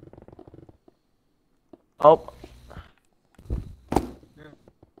 Oh.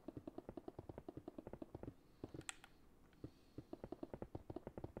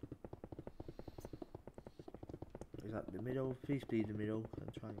 Is that the middle? Please be the middle. I'm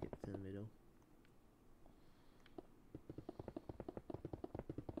trying to get to the middle.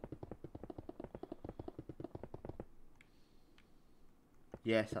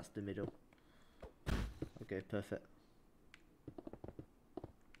 Yes, that's the middle. Okay, perfect.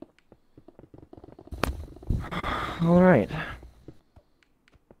 All right.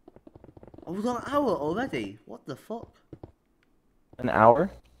 Oh, we've got an hour already. What the fuck? An hour?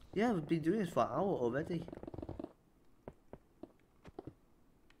 Yeah, we've been doing this for an hour already.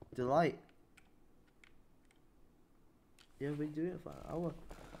 Delight. Yeah, we've been doing it for an hour.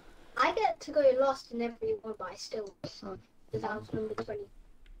 I get to go last in every one, but I still suck because I was number 20.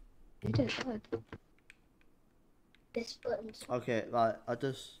 You did good. This button's Okay, right, I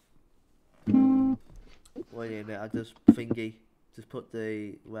just... Wait a minute, I just thingy. Just put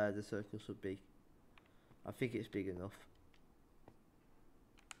the... where the circle should be. I think it's big enough.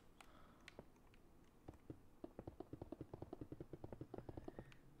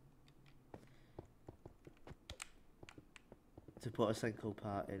 To put a central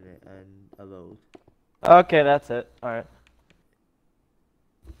part in it and a road. Okay, that's it. All right.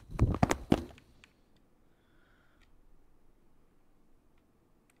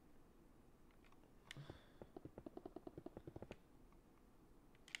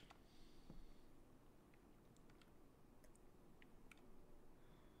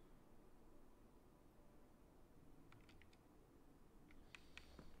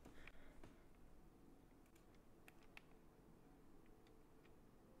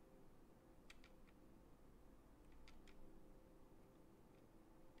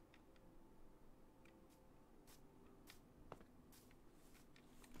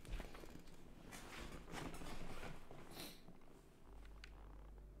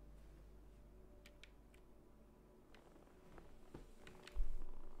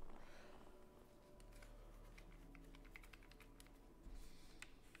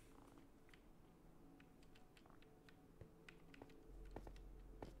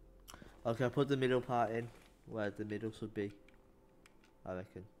 Okay, I put the middle part in where the middle should be. I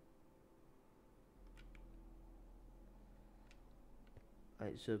reckon.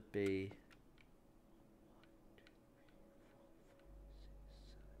 It should be...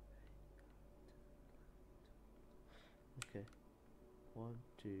 Okay. 1,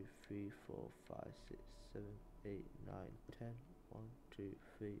 2, 3, 4, 5, 6, 7, 8, 9, 10. 1, 2,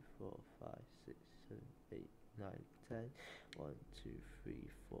 3, 4, 5, 6, 7, 8, 9, 10. 1, 2, 3,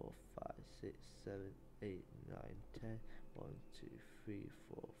 4, 5, 6, 7, 8, 9, 10. 1, 2, 3,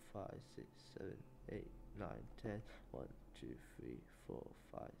 4, 5, 6, 7, 8, 9, 10. 1, 2, 3, 4,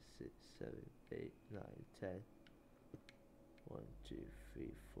 5, 6, 7, 8, 9, 10. 1, 2,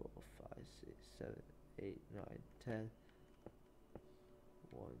 3, 4, 5, 6, 7, 8, 9, 10.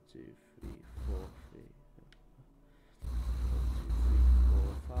 1, 2, 3, 4, 3.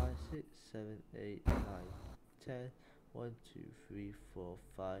 5, 6, 7, 8, 9, 10. 1, 2, 3, 4,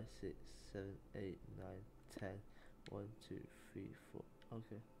 5, 6, 7, 8, 9, 10. 1, 2, 3, 4.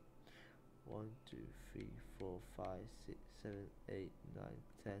 Okay. 1, 2, 3, 4, 5, 6, 7, 8, 9,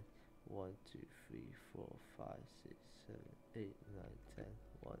 10. 1, 2, 3, 4, 5, 6, 7, 8, 9, 10.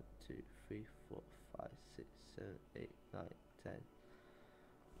 1, 2, 3, 4, 5, 6, 7, 8, 9, 10.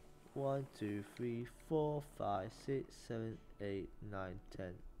 1, 2, 3, 4, 5, 6, 7, 8, 9,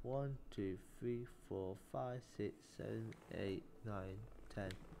 10. 1, 2, 3, 4, 5, 6, 7, 8, 9, 10.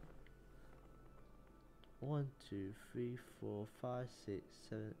 1, 2, 3, 4, 5, 6,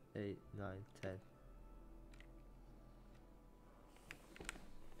 7, 8, 9, 10.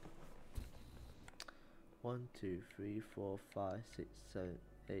 1, 2, 3, 4, 5, 6, 7,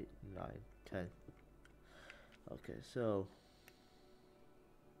 8, 9, 10. Okay, so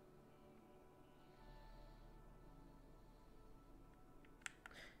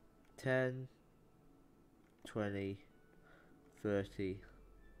 10, 20, 30,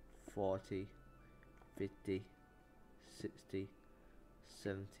 40, 50, 60,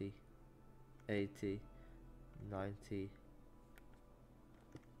 70, 80, 90,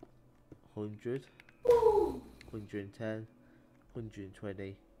 100, 110,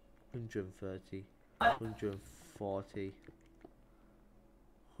 120, 130, 140,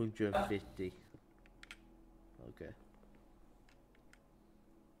 150. Okay.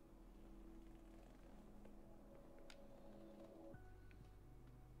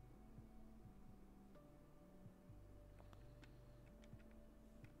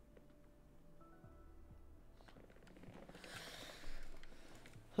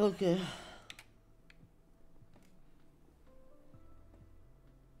 Okay.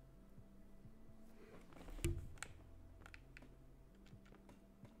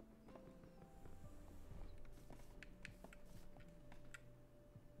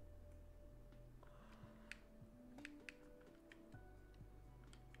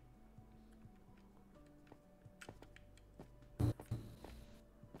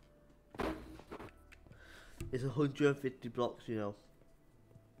 It's 150 blocks, you know.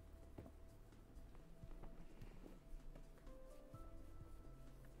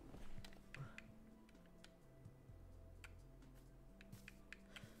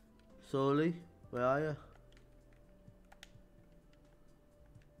 Souly, where are you?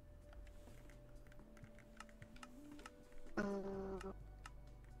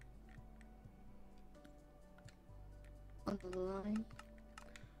 On the line.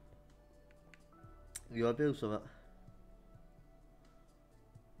 You gotta build something.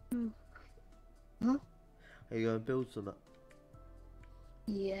 Huh? Are you gonna build something?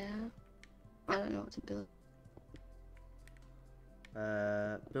 Yeah. I don't know what to build.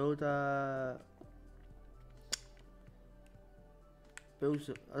 Build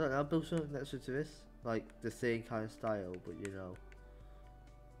some, I don't know, build something next to this. Like the same kind of style, but you know.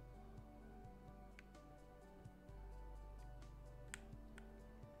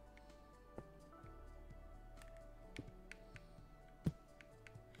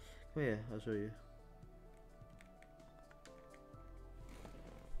 Come here, I'll show you.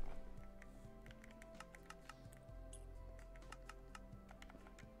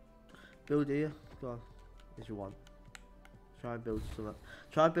 Build here, go on, if you want. Try and build something.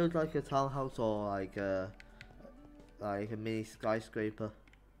 Try and build like a townhouse or like a mini skyscraper.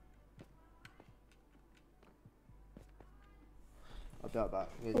 I'll be right back.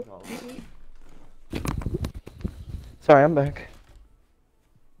 Sorry, I'm back.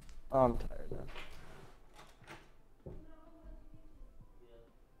 Oh, I'm tired now.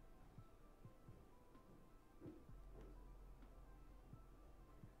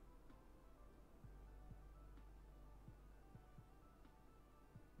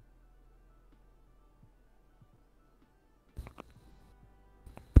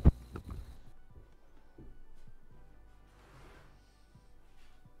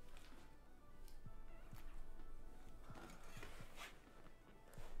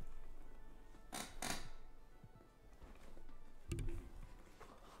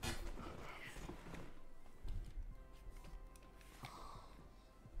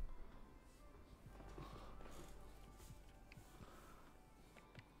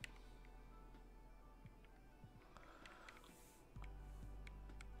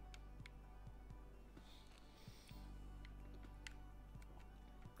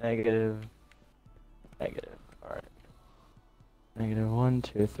 Negative. Negative. Alright. Negative 1,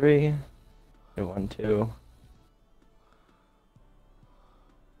 2, 3. 1, 2.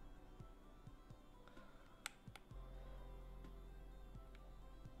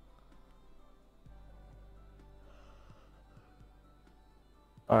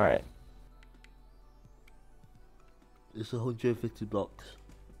 Alright. It's 150 blocks.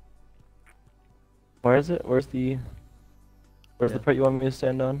 Where is it? Where's the Yeah. part you want me to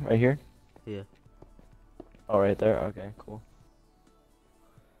stand on? Right here? Yeah. Oh, right there? Okay, cool.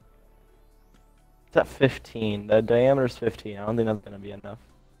 It's at 15. The diameter's 15. I don't think that's gonna be enough.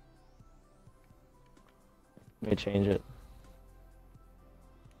 Let me change it.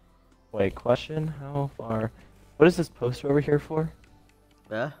 Wait, question? How far? What is this poster over here for?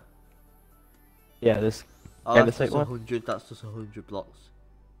 Yeah? Yeah, this. Oh, Yeah, that's this just like 100, that's just 100 blocks.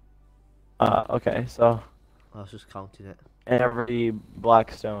 Okay, so I was just counting it. every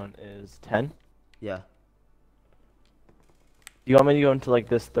black stone is 10. Yeah. Do you want me to go into like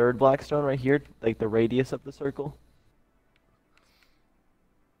this third black stone right here, like the radius of the circle?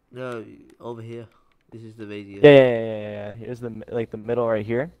 No, over here. This is the radius. Yeah. Here's the middle right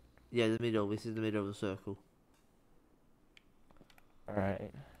here. Yeah, the middle. This is the middle of the circle. All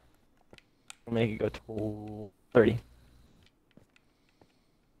right. I'll make it go to 30.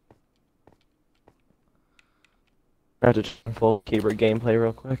 I have to check full keyboard gameplay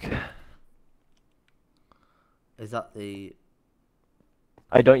real quick. Is that the...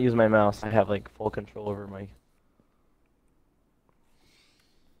 I don't use my mouse. I have like full control over my.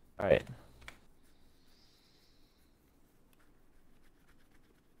 All right.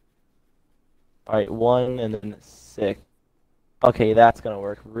 All right, 1 and then 6. Okay, that's gonna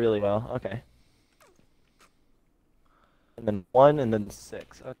work really well. Okay. And then 1 and then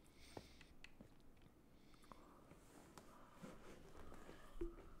 6. Okay.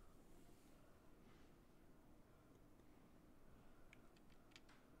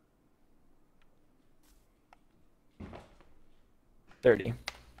 $30.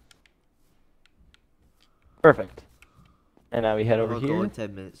 Perfect. And now we head over I'll go here. in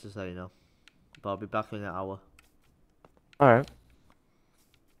 10 minutes, just so you know. But I'll be back in an hour. Alright.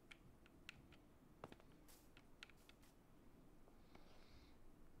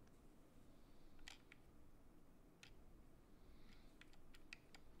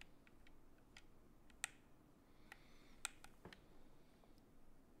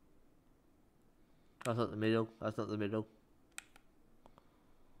 That's not the middle. That's not the middle.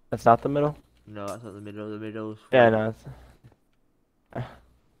 That's not the middle? No, that's not the middle. The middle's Yeah, no, it's...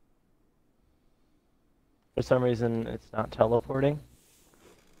 For some reason, it's not teleporting.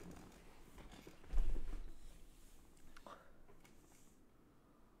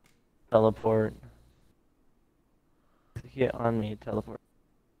 Teleport. Get on me, teleport.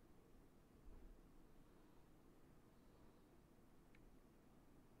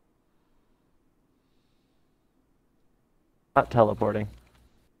 Not teleporting.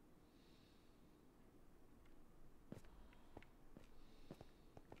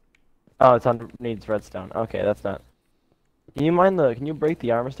 Oh, it's on needs redstone. Okay, that's not. Can you break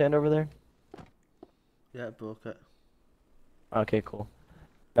the armor stand over there? Yeah, broke it. Okay, cool.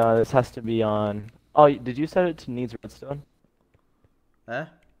 No, this has to be on. Oh, did you set it to needs redstone? Eh?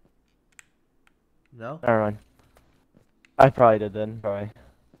 No? Never mind. I probably did then, probably.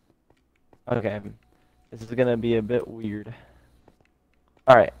 Okay. This is gonna be a bit weird.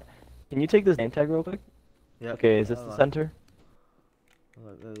 Alright. Can you take this name tag real quick? Yeah. Okay, is this the center?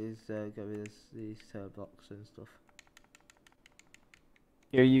 Alright, get rid of these blocks and stuff.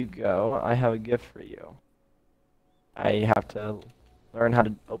 Here you go. I have a gift for you. I have to learn how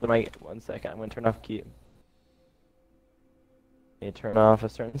to open my... One second, I'm gonna turn off key. Okay, turn off a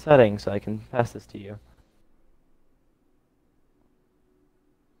certain setting so I can pass this to you.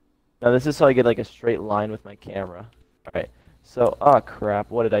 Now this is so I get like a straight line with my camera. Alright, so, oh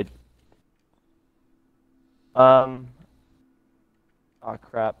crap, what did I... Oh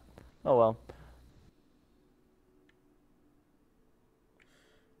crap. Oh well.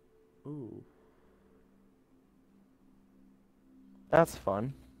 Ooh. That's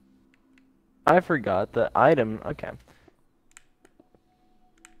fun. I forgot the item. Okay.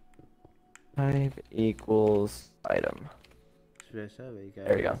 5 equals item. There you go.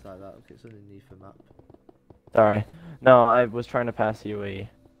 There you go. Like that. Okay, it's underneath the map. Sorry. No, I was trying to pass you a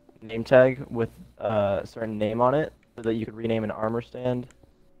name tag with a certain name on it so that you could rename an armor stand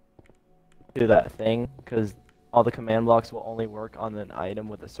to that thing, because all the command blocks will only work on an item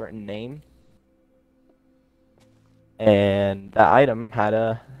with a certain name. And that item had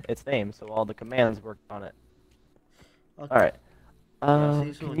its name, so all the commands worked on it. Okay. Alright. Yeah,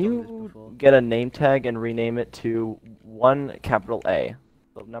 Can you get a name tag and rename it to 1 capital A?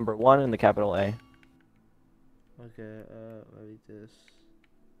 So number 1 in the capital A. Okay, let me just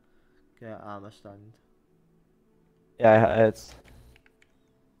get armor stand. Yeah, it's...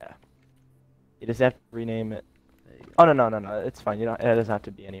 Yeah. You just have to rename it. There you go. Oh, no, it's fine. You don't, it doesn't have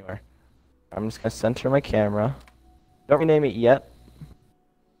to be anywhere. I'm just gonna center my camera. Don't rename it yet.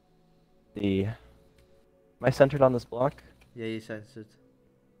 Am I centered on this block? Yeah, you censored.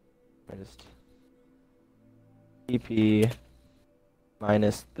 I just... TP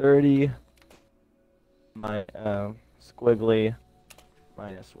minus 30 my squiggly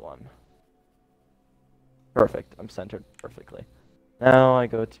minus 1. Perfect. I'm centered perfectly. Now I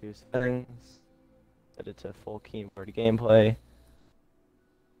go to settings, set it to full keyboard gameplay.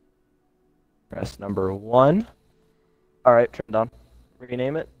 Press number 1. Alright, turned on.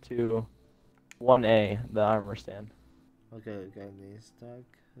 Rename it to 1A, the armor stand. Okay, name tag,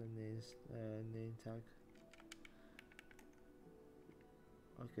 name tag.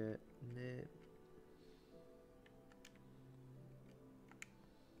 Okay, name.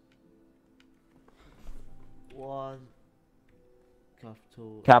 One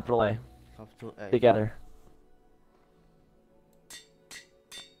Capital A. Capital A. Together.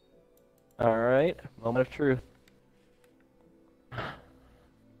 Alright, moment of truth.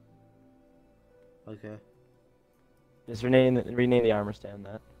 Okay. Just rename the armor stand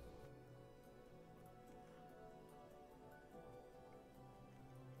that.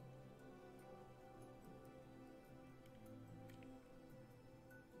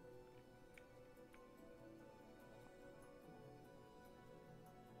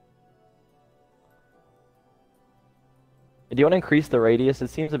 Do you want to increase the radius? It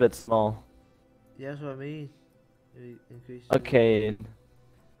seems a bit small. Yeah, that's what I mean. Increase. Okay.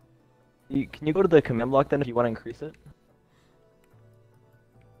 Can you go to the command block then if you want to increase it?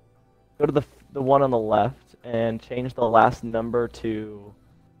 Go to the one on the left and change the last number to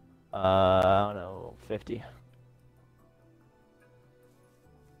I don't know, 50.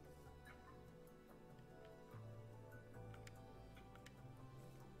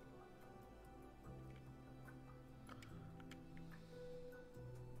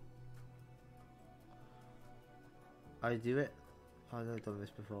 I do it. I've never done this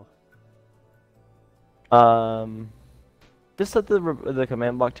before. Just set the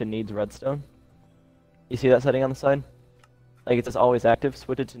command block to needs redstone. You see that setting on the side? Like it says always active,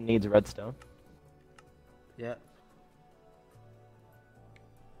 switch it to needs redstone. Yeah.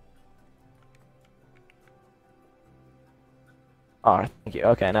 Oh, thank you.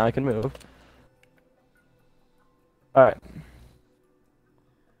 Okay, now I can move. Alright.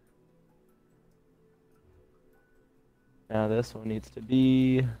 Now this one needs to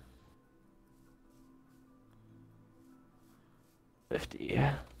be 50.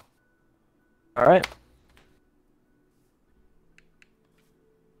 Alright.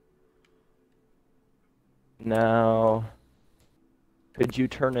 Now, could you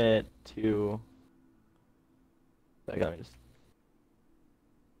turn it to... Let me just...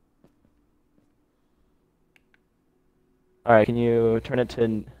 Alright, can you turn it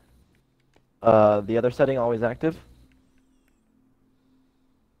to the other setting always active?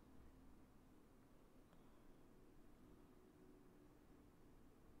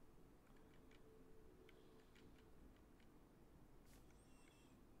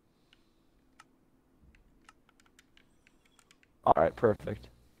 Alright, perfect.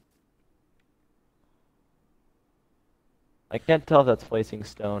 I can't tell if that's placing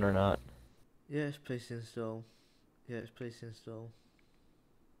stone or not. Yeah, it's placed in stone. Yeah, it's placed in stone.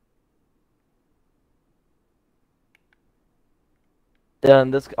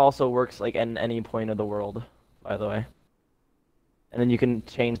 Then this also works like in any point of the world, by the way. And then you can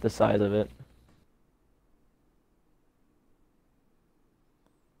change the size of it.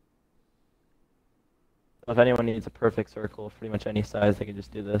 So if anyone needs a perfect circle, pretty much any size, they can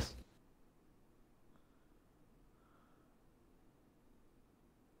just do this.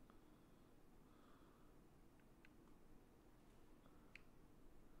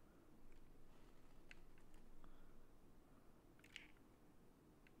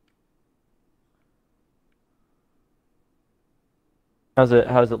 How's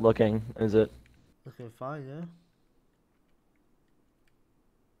it looking? Is it Looking fine, yeah.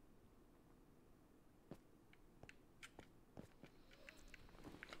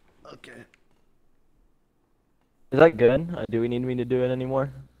 Okay. is that good? Do we need me to do it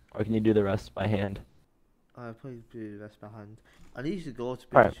anymore? Or can you do the rest by hand? I'll probably do the rest by hand. I need to go, to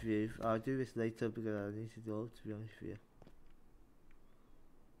be Alright. honest with you. I'll do this later because I need to go, to be honest with you.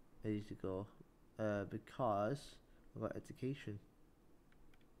 I need to go. Because I've got education.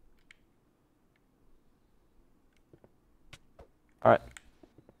 Alright.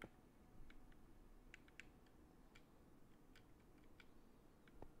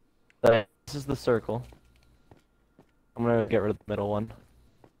 This is the circle. I'm gonna get rid of the middle one.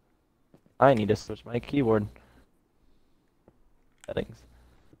 I need to switch my keyboard settings.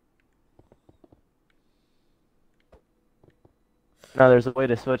 Now there's a way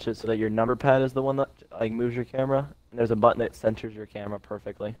to switch it so that your number pad is the one that like moves your camera, and there's a button that centers your camera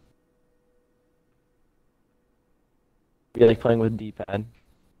perfectly. You're like playing with D-pad.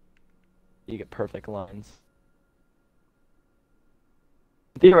 You get perfect lines.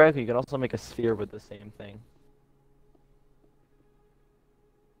 Theoretically, you can also make a sphere with the same thing.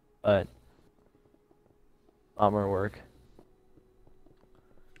 But not gonna work.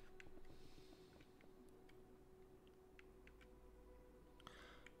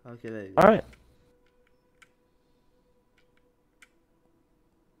 Okay, there you go. Alright.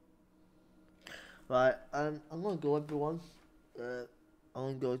 Right, I'm gonna go, everyone. I'm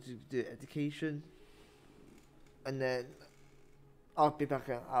gonna go to do education, and then I'll be back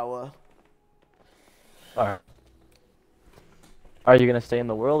in an hour. Alright. Are you gonna stay in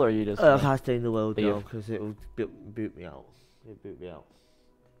the world, or are you just? I can't stay in the world leave? though, because it'll boot me out. It'll boot me out.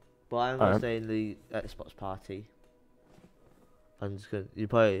 But I'm gonna Alright. stay in the Xbox party. I'm just gonna. You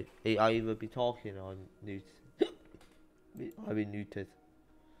probably I either be talking or mute. I'll be muted.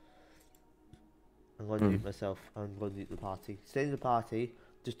 I'm gonna mute myself. I'm gonna mute the party. Stay in the party.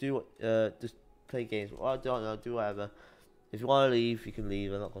 Just do what. Just play games. Well, I don't know. Do whatever. If you want to leave, you can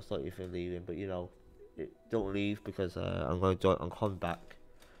leave. I'm not gonna stop you from leaving, but you know, don't leave because I'm gonna join. I'm coming back.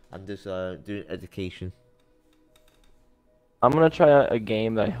 I'm just doing education. I'm gonna try a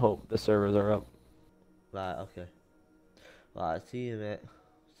game that I hope the servers are up. Right. Okay. Right. See you, mate.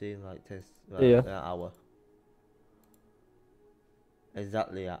 See you in like 10. Yeah. An hour.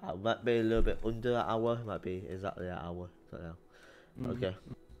 Exactly. I might be a little bit under an hour. It might be exactly an hour. Don't know. Okay.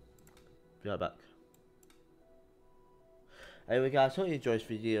 Be right back. Anyway, guys, hope you enjoyed this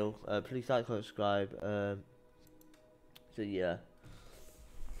video. Please like, comment, subscribe. So yeah,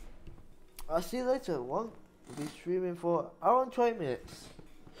 I'll see you later. Everyone. We'll be streaming for around 20 minutes.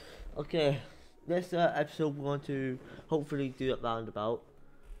 Okay, next episode we're going to hopefully do it roundabout,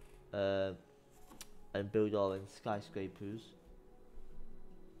 and build all in skyscrapers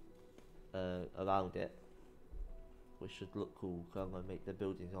around it, which should look cool. Cause I'm gonna make the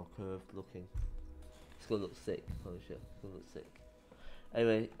buildings all curved looking. It's gonna look sick. Holy shit, it's gonna look sick.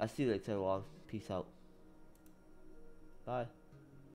 Anyway, I'll see you later, everyone. Peace out. Bye.